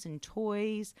games and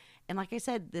toys. And like I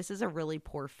said, this is a really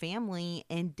poor family,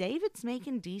 and David's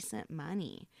making decent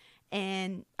money.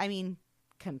 And I mean,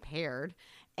 compared.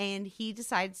 And he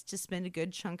decides to spend a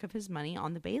good chunk of his money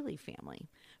on the Bailey family.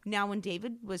 Now, when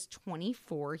David was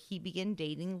 24, he began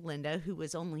dating Linda, who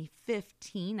was only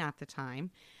 15 at the time.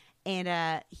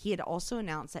 And he had also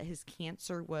announced that his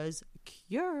cancer was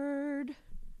cured.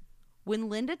 When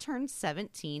Linda turned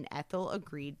 17, Ethel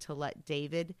agreed to let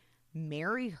David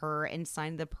marry her and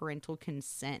sign the parental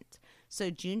consent. So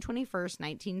June 21st,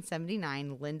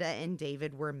 1979, Linda and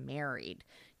David were married.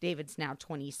 David's now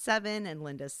 27 and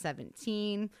Linda's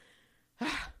 17.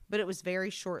 But it was very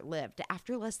short-lived.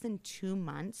 After less than 2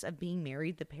 months of being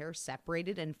married, the pair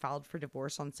separated and filed for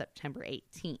divorce on September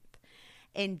 18th.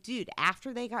 And dude,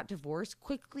 after they got divorced,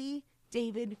 quickly,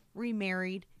 David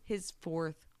remarried his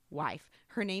 4th wife.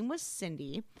 Her name was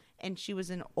Cindy, and she was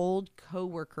an old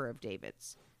co-worker of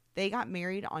David's. They got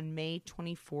married on May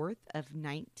 24th of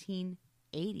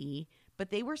 1980, but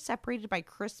they were separated by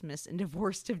Christmas and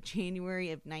divorced of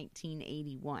January of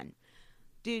 1981.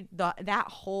 Dude, that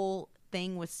whole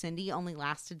thing with Cindy only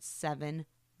lasted 7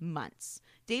 months.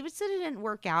 David said it didn't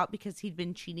work out because he'd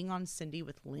been cheating on Cindy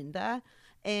with Linda,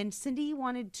 and Cindy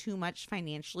wanted too much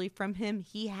financially from him.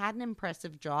 He had an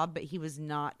impressive job, but he was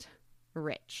not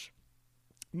rich.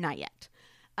 Not yet.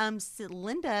 So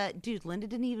Linda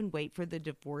didn't even wait for the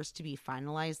divorce to be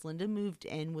finalized. Linda moved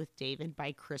in with David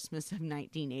by Christmas of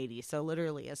 1980. So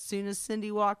literally, as soon as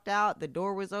Cindy walked out, the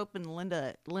door was open.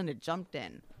 Linda jumped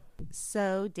in.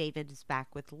 So David is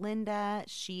back with Linda.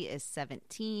 She is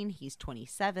 17. He's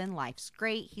 27. Life's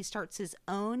great. He starts his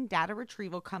own data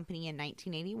retrieval company in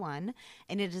 1981,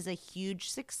 and it is a huge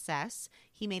success.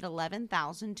 He made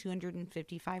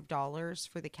 $11,255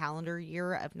 for the calendar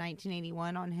year of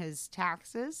 1981 on his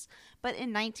taxes. But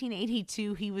in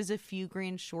 1982, he was a few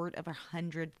grand short of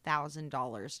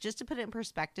 $100,000. Just to put it in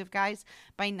perspective, guys,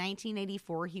 by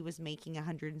 1984, he was making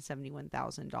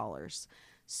 $171,000.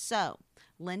 So,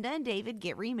 Linda and David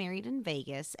get remarried in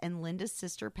Vegas, and Linda's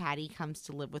sister Patty comes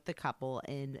to live with the couple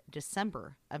in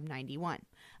December of 91.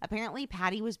 Apparently,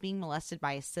 Patty was being molested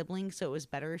by a sibling, so it was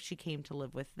better if she came to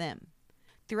live with them.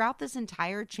 Throughout this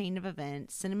entire chain of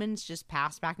events, Cinnamon's just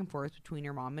passed back and forth between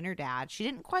her mom and her dad. She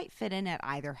didn't quite fit in at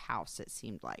either house, it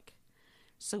seemed like.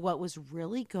 So what was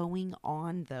really going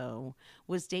on, though,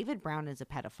 was David Brown is a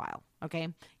pedophile, okay?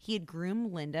 He had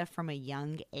groomed Linda from a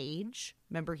young age.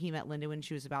 Remember, he met Linda when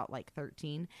she was about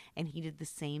 13, and he did the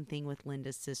same thing with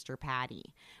Linda's sister,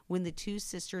 Patty. When the two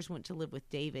sisters went to live with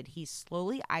David, he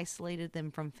slowly isolated them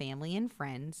from family and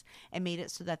friends and made it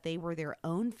so that they were their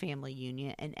own family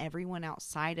unit, and everyone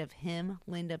outside of him,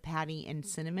 Linda, Patty, and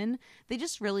Cinnamon, they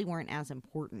just really weren't as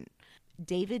important.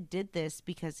 David did this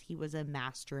because he was a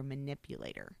master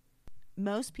manipulator.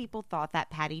 Most people thought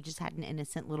that Patty just had an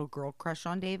innocent little girl crush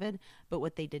on David, but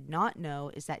what they did not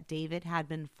know is that David had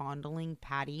been fondling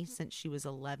Patty since she was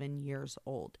 11 years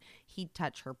old. He'd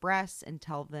touch her breasts and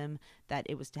tell them that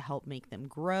it was to help make them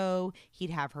grow. He'd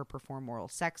have her perform oral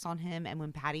sex on him, and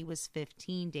when Patty was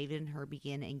 15, David and her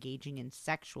began engaging in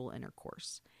sexual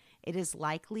intercourse. It is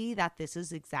likely that this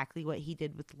is exactly what he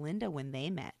did with Linda when they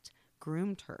met,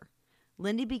 groomed her.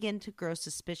 Linda began to grow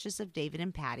suspicious of David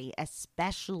and Patty,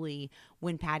 especially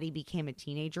when Patty became a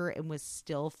teenager and was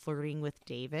still flirting with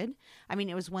David. I mean,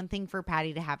 it was one thing for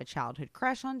Patty to have a childhood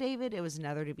crush on David. It was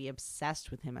another to be obsessed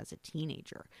with him as a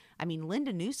teenager. I mean,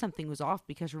 Linda knew something was off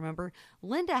because, remember,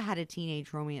 Linda had a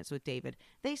teenage romance with David.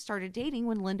 They started dating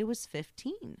when Linda was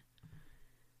 15.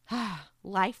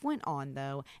 Life went on,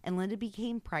 though, and Linda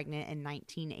became pregnant in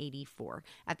 1984.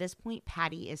 At this point,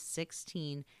 Patty is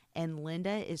 16, and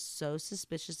Linda is so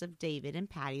suspicious of David and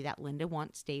Patty that Linda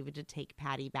wants David to take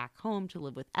Patty back home to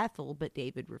live with Ethel, but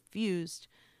David refused.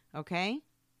 Okay?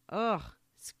 Ugh,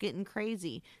 it's getting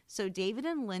crazy. So David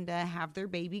and Linda have their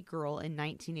baby girl in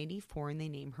 1984, and they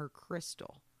name her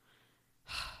Crystal.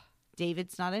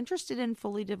 David's not interested in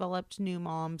fully developed new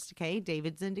moms, okay?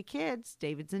 David's into kids.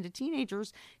 David's into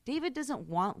teenagers. David doesn't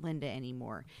want Linda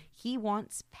anymore. He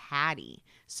wants Patty.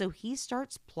 So he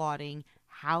starts plotting,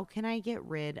 how can I get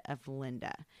rid of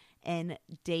Linda? And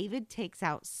David takes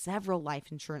out several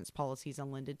life insurance policies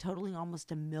on Linda, totaling almost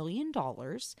 $1 million.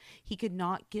 He could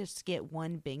not just get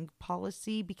one big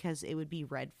policy because it would be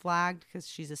red flagged because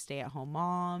she's a stay-at-home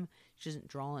mom. She doesn't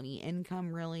draw any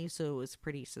income really, so it was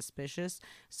pretty suspicious.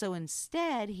 So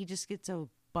instead, he just gets a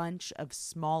bunch of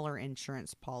smaller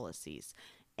insurance policies.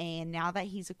 And now that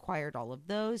he's acquired all of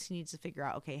those, he needs to figure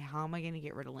out, okay, how am I going to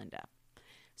get rid of Linda?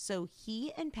 So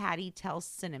he and Patty tell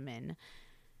Cinnamon,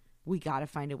 we got to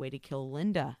find a way to kill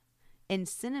Linda. And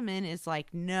Cinnamon is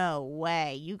like, no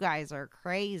way, you guys are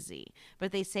crazy.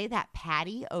 But they say that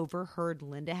Patty overheard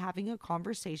Linda having a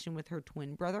conversation with her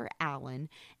twin brother, Alan,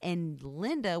 and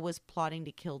Linda was plotting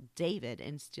to kill David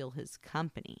and steal his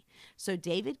company. So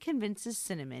David convinces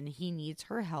Cinnamon he needs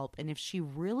her help, and if she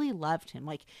really loved him,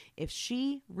 like if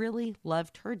she really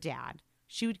loved her dad,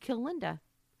 she would kill Linda.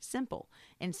 Simple.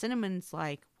 And Cinnamon's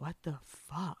like, what the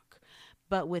fuck?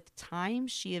 But with time,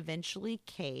 she eventually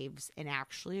caves and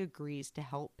actually agrees to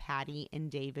help Patty and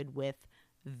David with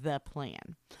the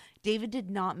plan. David did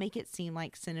not make it seem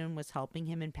like Cinnamon was helping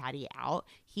him and Patty out.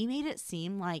 He made it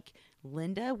seem like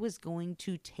Linda was going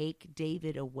to take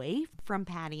David away from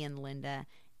Patty and Linda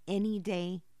any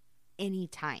day, any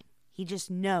time. He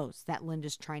just knows that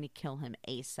Linda's trying to kill him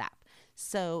ASAP.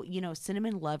 So,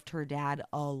 Cinnamon loved her dad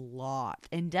a lot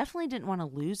and definitely didn't want to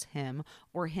lose him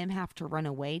or him have to run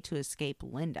away to escape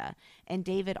Linda. And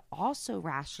David also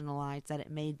rationalized that it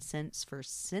made sense for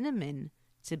Cinnamon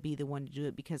to be the one to do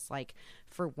it because, like,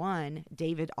 for one,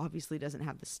 David obviously doesn't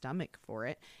have the stomach for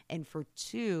it. And for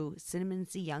two,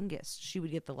 Cinnamon's the youngest. She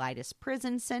would get the lightest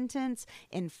prison sentence.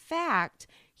 In fact,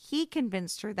 he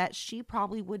convinced her that she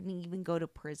probably wouldn't even go to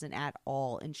prison at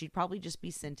all. And she'd probably just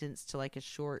be sentenced to like a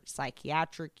short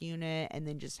psychiatric unit and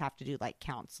then just have to do like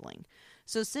counseling.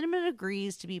 So Cinnamon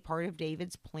agrees to be part of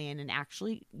David's plan. And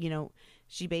actually,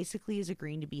 she basically is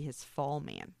agreeing to be his fall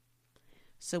man.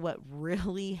 So what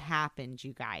really happened,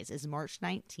 you guys, is March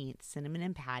 19th, Cinnamon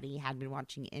and Patty had been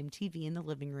watching MTV in the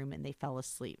living room and they fell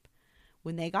asleep.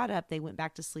 When they got up, they went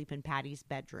back to sleep in Patty's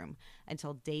bedroom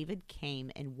until David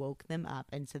came and woke them up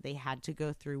and said they had to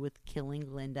go through with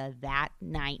killing Linda that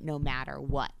night no matter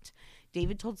what.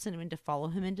 David told Cinnamon to follow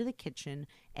him into the kitchen,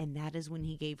 and that is when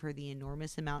he gave her the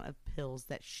enormous amount of pills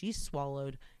that she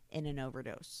swallowed in an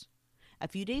overdose. A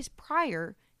few days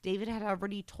prior, David had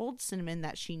already told Cinnamon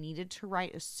that she needed to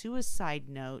write a suicide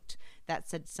note that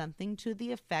said something to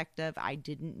the effect of, "I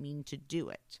didn't mean to do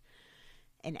it."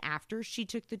 And after she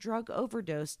took the drug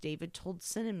overdose, David told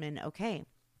Cinnamon, okay,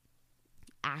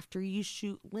 after you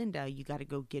shoot Linda, you got to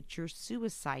go get your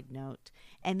suicide note.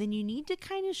 And then you need to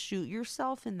kind of shoot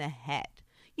yourself in the head.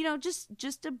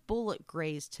 Just a bullet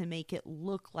graze to make it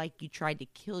look like you tried to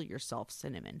kill yourself,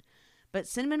 Cinnamon. But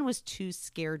Cinnamon was too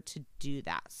scared to do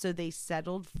that. So they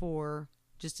settled for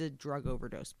just a drug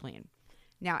overdose plan.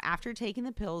 Now, after taking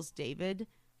the pills, David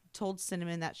told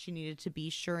Cinnamon that she needed to be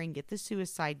sure and get the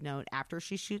suicide note after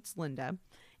she shoots Linda.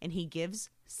 And he gives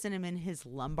Cinnamon his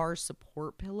lumbar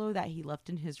support pillow that he left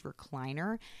in his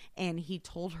recliner. And he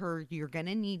told her, you're going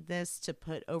to need this to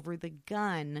put over the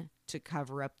gun to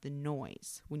cover up the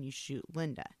noise when you shoot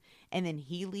Linda. And then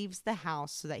he leaves the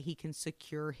house so that he can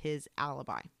secure his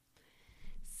alibi.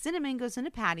 Cinnamon goes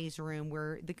into Patty's room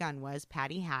where the gun was.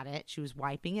 Patty had it. She was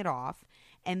wiping it off.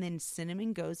 And then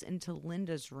Cinnamon goes into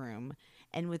Linda's room.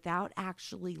 And without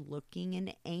actually looking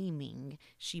and aiming,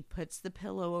 she puts the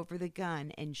pillow over the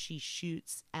gun and she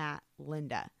shoots at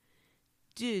Linda.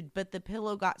 Dude, but the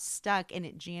pillow got stuck and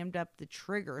it jammed up the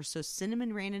trigger. So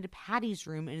Cinnamon ran into Patty's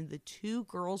room and the two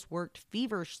girls worked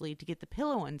feverishly to get the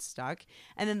pillow unstuck.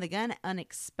 And then the gun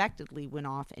unexpectedly went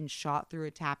off and shot through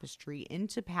a tapestry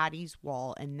into Patty's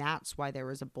wall. And that's why there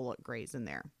was a bullet graze in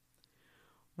there.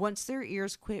 Once their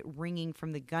ears quit ringing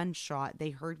from the gunshot, they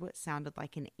heard what sounded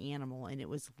like an animal, and it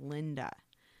was Linda.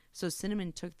 So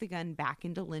Cinnamon took the gun back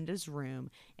into Linda's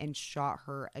room and shot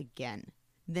her again.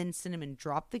 Then Cinnamon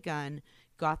dropped the gun,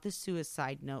 got the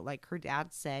suicide note like her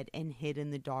dad said, and hid in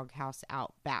the doghouse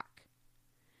out back.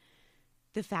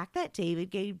 The fact that David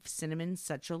gave Cinnamon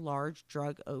such a large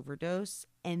drug overdose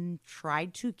and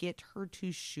tried to get her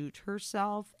to shoot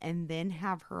herself and then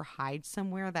have her hide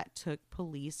somewhere that took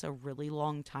police a really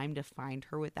long time to find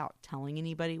her without telling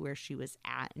anybody where she was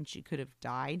at and she could have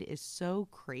died is so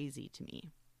crazy to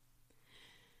me.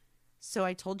 So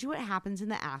I told you what happens in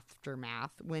the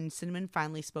aftermath. When Cinnamon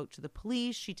finally spoke to the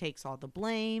police, she takes all the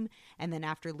blame. And then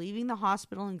after leaving the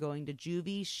hospital and going to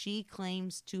juvie, she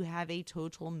claims to have a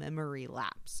total memory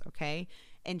lapse, okay?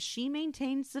 And she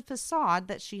maintains the facade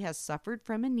that she has suffered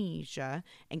from amnesia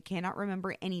and cannot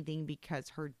remember anything because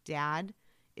her dad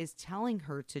is telling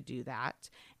her to do that.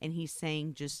 And he's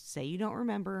saying, just say you don't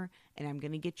remember and I'm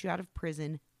going to get you out of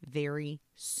prison very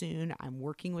soon. I'm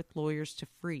working with lawyers to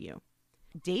free you.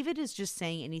 David is just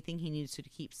saying anything he needs to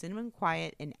keep Cinnamon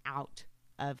quiet and out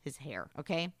of his hair,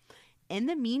 okay? In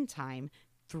the meantime,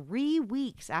 3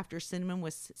 weeks after Cinnamon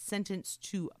was sentenced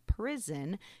to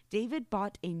prison, David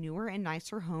bought a newer and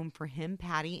nicer home for him,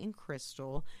 Patty, and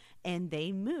Crystal, and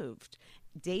they moved.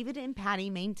 David and Patty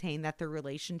maintained that their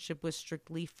relationship was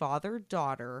strictly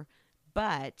father-daughter,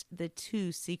 but the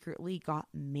two secretly got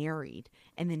married,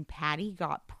 and then Patty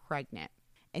got pregnant.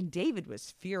 And David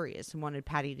was furious and wanted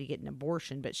Patty to get an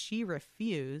abortion, but she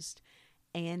refused.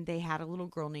 And they had a little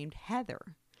girl named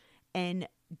Heather. And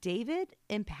David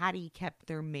and Patty kept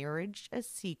their marriage a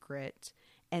secret.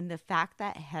 And the fact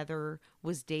that Heather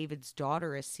was David's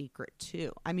daughter a secret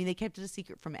too. I mean, they kept it a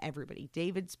secret from everybody.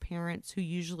 David's parents, who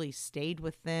usually stayed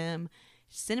with them.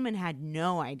 Cinnamon had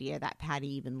no idea that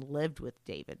Patty even lived with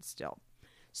David still.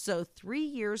 So 3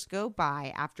 years go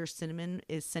by after Cinnamon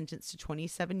is sentenced to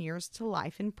 27 years to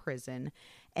life in prison,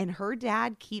 and her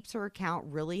dad keeps her account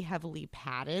really heavily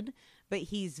padded, but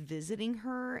he's visiting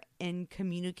her and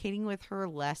communicating with her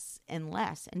less and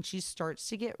less, and she starts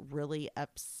to get really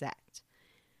upset.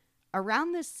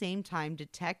 Around this same time,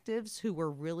 detectives who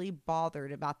were really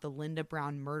bothered about the Linda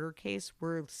Brown murder case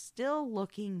were still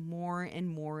looking more and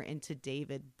more into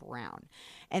David Brown.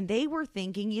 And they were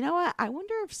thinking, you know what? I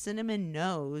wonder if Cinnamon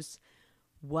knows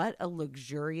what a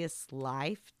luxurious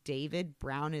life David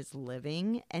Brown is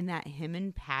living, and that him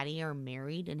and Patty are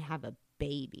married and have a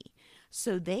baby.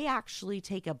 So they actually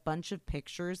take a bunch of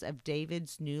pictures of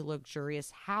David's new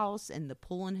luxurious house and the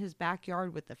pool in his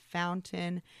backyard with the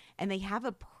fountain. And they have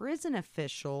a prison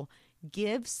official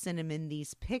give Cinnamon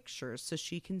these pictures so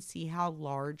she can see how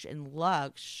large and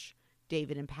lush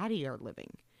David and Patty are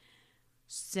living.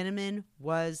 Cinnamon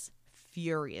was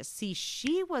furious. See,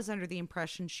 she was under the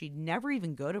impression she'd never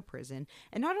even go to prison.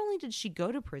 And not only did she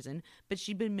go to prison, but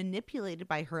she'd been manipulated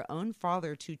by her own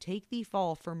father to take the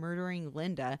fall for murdering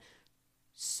Linda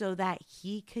so that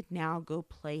he could now go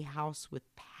play house with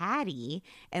Patty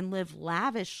and live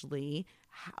lavishly.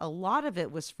 A lot of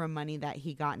it was from money that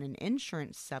he got in an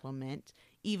insurance settlement,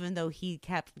 even though he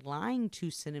kept lying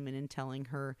to Cinnamon and telling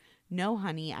her, no,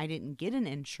 honey, I didn't get an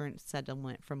insurance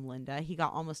settlement from Linda. He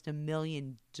got almost $1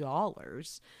 million.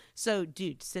 So,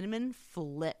 dude, Cinnamon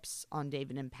flips on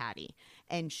David and Patty,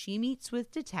 and she meets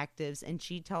with detectives and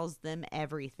she tells them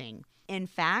everything. In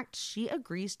fact, she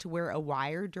agrees to wear a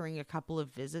wire during a couple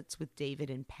of visits with David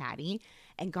and Patty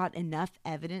and got enough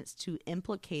evidence to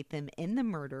implicate them in the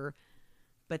murder,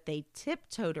 but they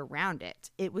tiptoed around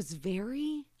it. It was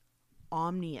very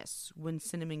ominous when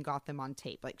Cinnamon got them on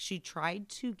tape. Like, she tried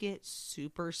to get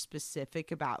super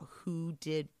specific about who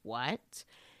did what,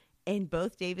 and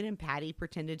both David and Patty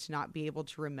pretended to not be able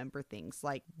to remember things.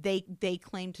 Like, they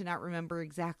claimed to not remember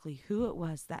exactly who it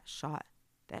was that shot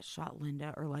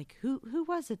Linda, or like who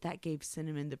was it that gave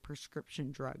Cinnamon the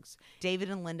prescription drugs. David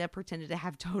and Linda pretended to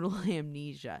have total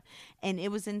amnesia, and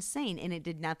it was insane, and it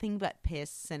did nothing but piss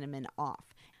Cinnamon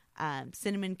off.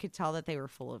 Cinnamon could tell that they were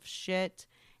full of shit.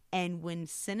 And when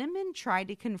Cinnamon tried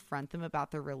to confront them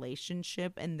about their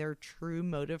relationship and their true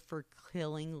motive for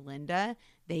killing Linda,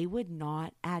 they would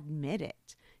not admit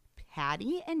it.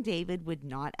 Patty and David would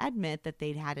not admit that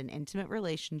they'd had an intimate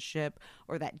relationship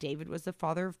or that David was the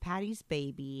father of Patty's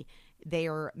baby. They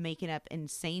are making up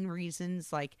insane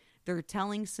reasons, like they're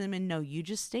telling Cinnamon, no, you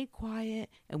just stay quiet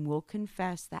and we'll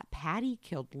confess that Patty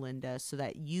killed Linda so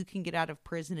that you can get out of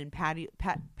prison and Patty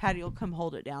will come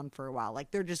hold it down for a while.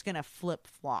 Like, they're just going to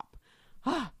flip-flop.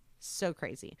 So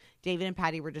crazy. David and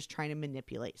Patty were just trying to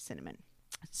manipulate Cinnamon.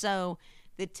 So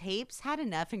the tapes had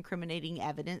enough incriminating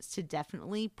evidence to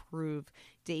definitely prove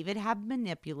David had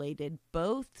manipulated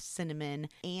both Cinnamon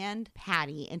and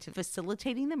Patty into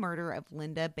facilitating the murder of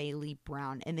Linda Bailey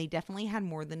Brown, and they definitely had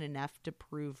more than enough to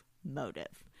prove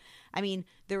motive. I mean,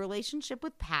 the relationship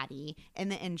with Patty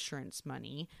and the insurance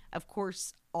money, of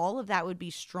course, all of that would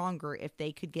be stronger if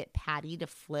they could get Patty to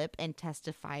flip and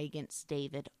testify against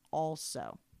David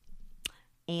also.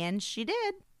 And she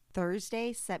did.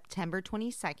 Thursday, September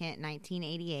 22nd,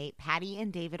 1988, Patty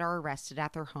and David are arrested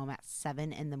at their home at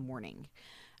 7 in the morning.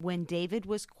 When David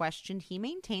was questioned, he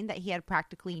maintained that he had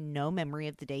practically no memory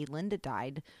of the day Linda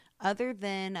died, other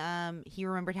than he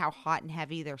remembered how hot and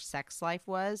heavy their sex life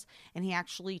was, and he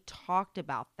actually talked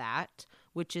about that,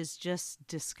 which is just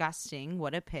disgusting.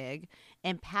 What a pig.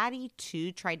 And Patty,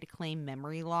 too, tried to claim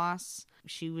memory loss.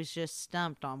 She was just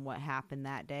stumped on what happened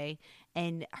that day.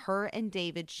 And her and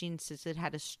David, she insisted,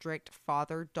 had a strict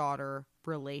father-daughter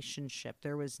relationship.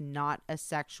 There was not a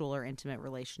sexual or intimate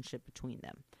relationship between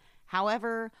them.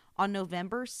 However, on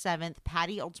November 7th,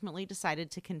 Patty ultimately decided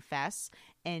to confess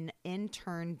and in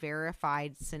turn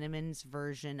verified Cinnamon's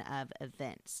version of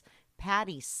events.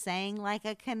 Patty sang like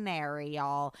a canary,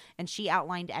 y'all, and she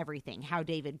outlined everything, how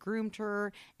David groomed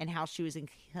her and how she was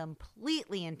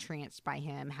completely entranced by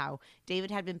him, how David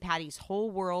had been Patty's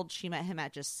whole world. She met him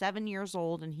at just 7 years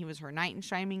old, and he was her knight in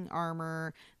shining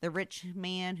armor, the rich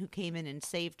man who came in and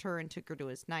saved her and took her to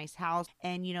his nice house.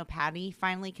 And, you know, Patty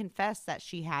finally confessed that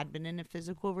she had been in a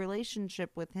physical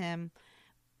relationship with him,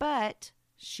 but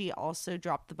she also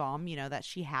dropped the bomb, you know, that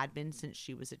she had been since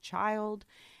she was a child.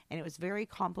 And it was very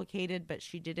complicated, but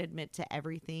she did admit to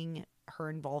everything, her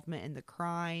involvement in the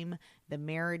crime, the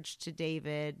marriage to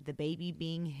David, the baby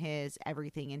being his,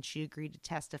 everything. And she agreed to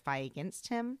testify against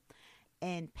him.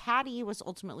 And Patty was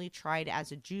ultimately tried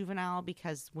as a juvenile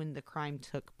because when the crime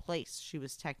took place, she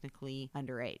was technically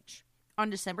underage. On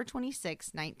December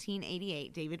 26,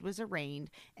 1988, David was arraigned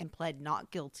and pled not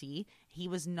guilty. He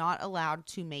was not allowed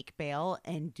to make bail,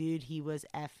 and dude, he was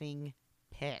effing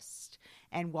pissed.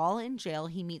 And while in jail,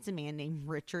 he meets a man named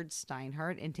Richard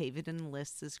Steinhardt, and David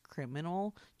enlists this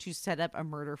criminal to set up a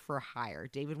murder for hire.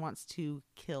 David wants to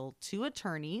kill 2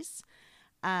 attorneys,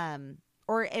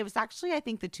 or it was actually, I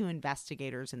think, the 2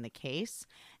 investigators in the case,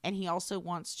 and he also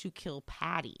wants to kill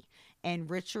Patty. And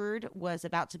Richard was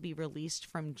about to be released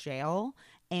from jail,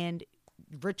 and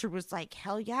Richard was like,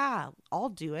 hell yeah, I'll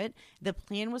do it. The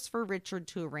plan was for Richard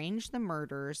to arrange the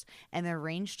murders and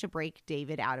arrange to break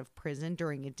David out of prison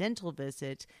during a dental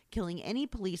visit, killing any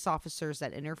police officers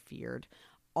that interfered.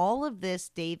 All of this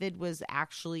David was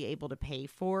actually able to pay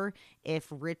for if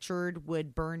Richard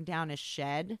would burn down a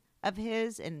shed of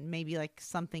his and maybe like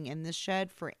something in the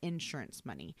shed for insurance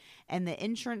money. And the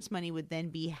insurance money would then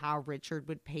be how Richard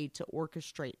would pay to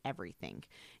orchestrate everything.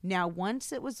 Now,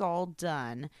 once it was all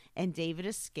done and David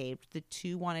escaped, the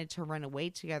two wanted to run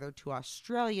away together to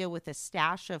Australia with a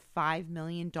stash of $5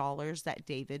 million that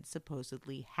David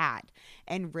supposedly had.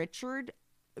 And Richard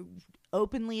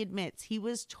openly admits he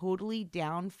was totally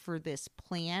down for this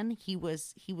plan. He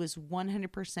was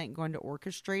 100% going to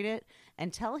orchestrate it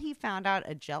until he found out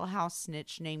a jailhouse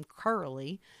snitch named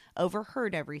Carly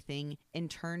overheard everything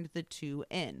and turned the two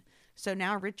in. So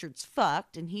now Richard's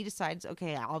fucked and he decides,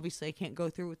 okay, obviously I can't go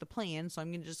through with the plan, so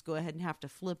I'm going to just go ahead and have to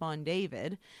flip on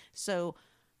David. So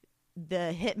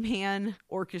the hitman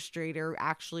orchestrator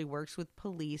actually works with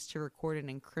police to record an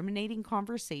incriminating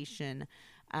conversation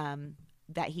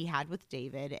that he had with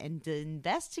David, and the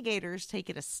investigators take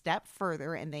it a step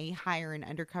further and they hire an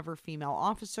undercover female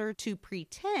officer to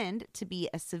pretend to be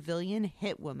a civilian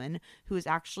hitwoman who is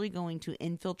actually going to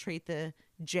infiltrate the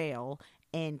jail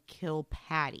and kill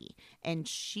Patty. And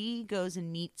she goes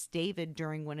and meets David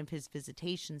during one of his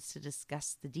visitations to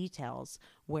discuss the details,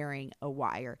 wearing a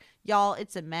wire. Y'all,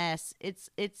 it's a mess.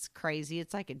 It's crazy.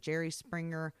 It's like a Jerry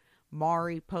Springer,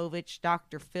 Maury Povich,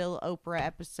 Dr. Phil Oprah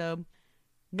episode.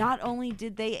 Not only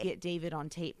did they get David on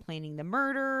tape planning the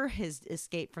murder, his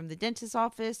escape from the dentist's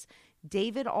office,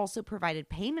 David also provided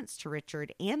payments to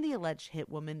Richard and the alleged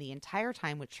hitwoman the entire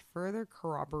time, which further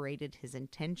corroborated his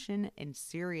intention and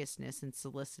seriousness in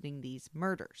soliciting these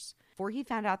murders. Before he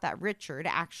found out that Richard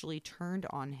actually turned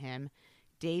on him,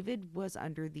 David was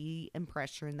under the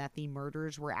impression that the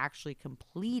murders were actually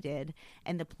completed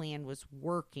and the plan was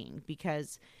working,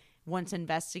 because once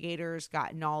investigators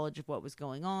got knowledge of what was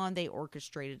going on, they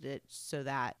orchestrated it so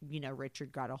that,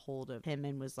 Richard got a hold of him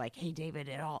and was like, hey, David,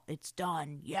 it's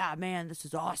done. Yeah, man, this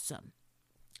is awesome.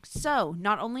 So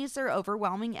not only is there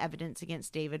overwhelming evidence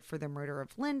against David for the murder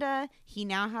of Linda, he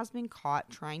now has been caught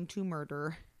trying to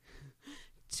murder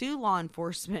 2 law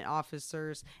enforcement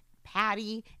officers,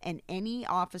 Patty, and any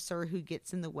officer who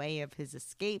gets in the way of his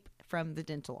escape from the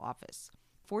dental office.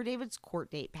 For David's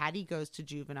court date, Patty goes to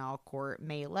juvenile court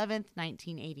May 11th,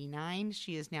 1989.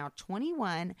 She is now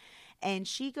 21, and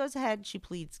she goes ahead, she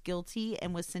pleads guilty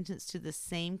and was sentenced to the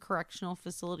same correctional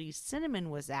facility Cinnamon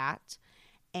was at,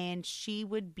 and she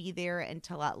would be there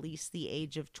until at least the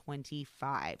age of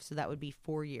 25, so that would be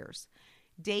 4 years.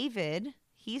 David,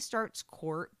 he starts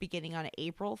court beginning on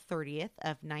April 30th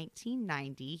of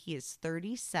 1990. He is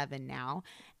 37 now,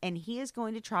 and he is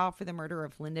going to trial for the murder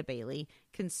of Linda Bailey,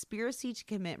 conspiracy to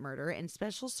commit murder, and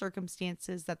special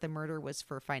circumstances that the murder was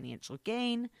for financial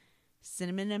gain.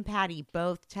 Cinnamon and Patty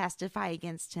both testify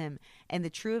against him, and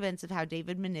the true events of how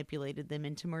David manipulated them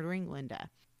into murdering Linda.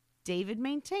 David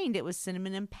maintained it was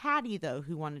Cinnamon and Patty, though,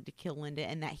 who wanted to kill Linda,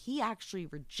 and that he actually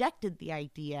rejected the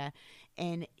idea,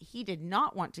 and he did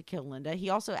not want to kill Linda. He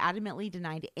also adamantly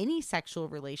denied any sexual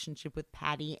relationship with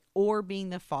Patty or being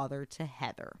the father to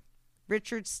Heather.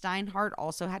 Richard Steinhardt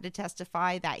also had to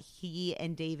testify that he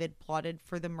and David plotted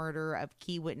for the murder of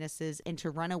key witnesses and to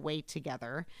run away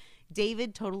together.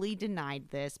 David totally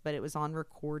denied this, but it was on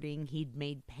recording. He'd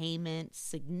made payments,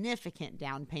 significant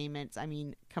down payments. I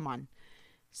mean, come on.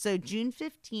 So June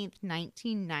 15th,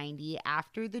 1990,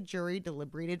 after the jury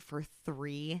deliberated for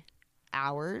 3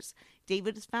 hours,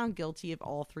 David is found guilty of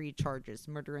all 3 charges: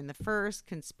 murder in the first,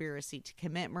 conspiracy to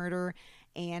commit murder,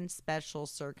 and special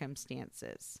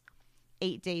circumstances.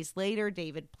 8 days later,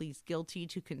 David pleads guilty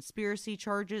to conspiracy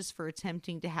charges for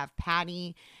attempting to have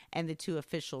Patty and the 2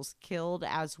 officials killed,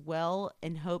 as well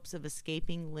in hopes of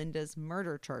escaping Linda's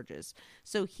murder charges.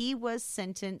 So he was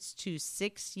sentenced to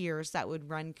 6 years that would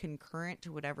run concurrent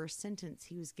to whatever sentence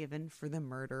he was given for the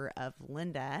murder of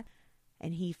Linda.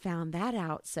 And he found that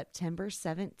out September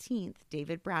 17th.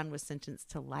 David Brown was sentenced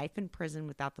to life in prison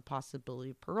without the possibility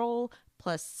of parole,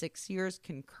 plus 6 years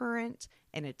concurrent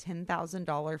and a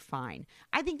 $10,000 fine.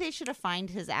 I think they should have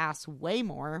fined his ass way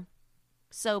more.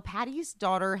 So Patty's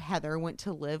daughter, Heather, went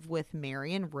to live with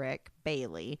Mary and Rick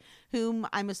Bailey, whom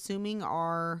I'm assuming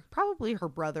are probably her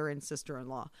brother and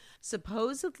sister-in-law.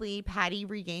 Supposedly, Patty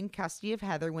regained custody of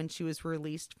Heather when she was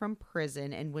released from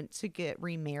prison and went to get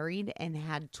remarried and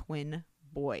had twin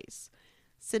boys.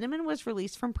 Cinnamon was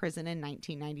released from prison in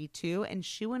 1992, and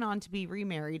she went on to be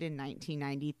remarried in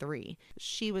 1993.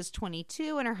 She was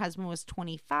 22 and her husband was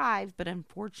 25, but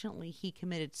unfortunately he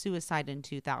committed suicide in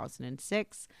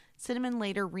 2006. Cinnamon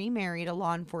later remarried a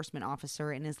law enforcement officer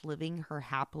and is living her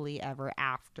happily ever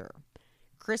after.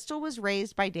 Crystal was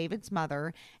raised by David's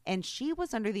mother, and she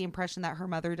was under the impression that her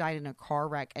mother died in a car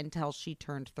wreck until she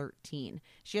turned 13.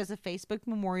 She has a Facebook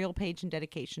memorial page in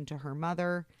dedication to her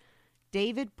mother.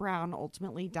 David Brown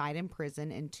ultimately died in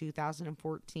prison in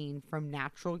 2014 from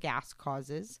natural gas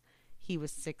causes. He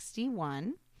was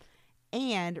 61.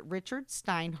 And Richard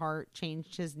Steinhardt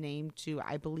changed his name to,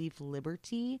 I believe,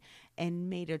 Liberty, and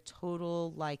made a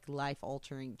total,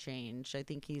 life-altering change. I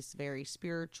think he's very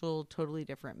spiritual, totally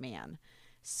different man.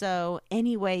 So,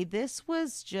 anyway, this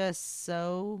was just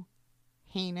so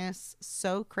heinous,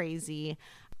 so crazy,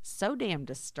 so damn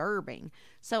disturbing.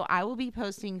 So, I will be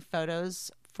posting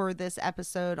photos for this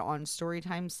episode on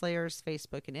Storytime Slayers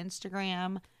Facebook and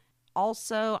Instagram.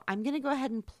 Also, I'm going to go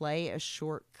ahead and play a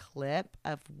short clip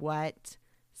of what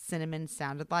Cinnamon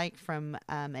sounded like from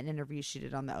an interview she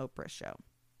did on the Oprah show.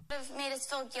 It would have made us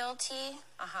feel guilty.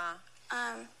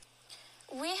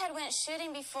 We had went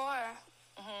shooting before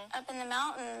up in the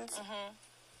mountains,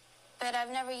 but I've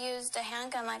never used a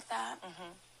handgun like that.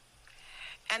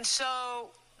 And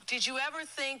so, did you ever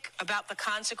think about the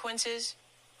consequences?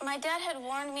 My dad had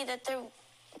warned me that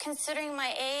considering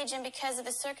my age and because of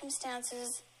the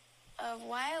circumstances of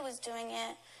why I was doing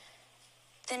it,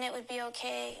 then it would be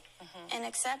okay and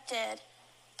accepted.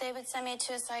 They would send me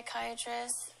to a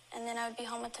psychiatrist, and then I would be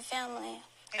home with the family.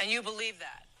 And you believe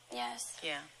that? Yes.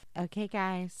 Yeah. Okay,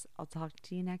 guys, I'll talk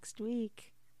to you next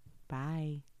week.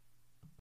 Bye.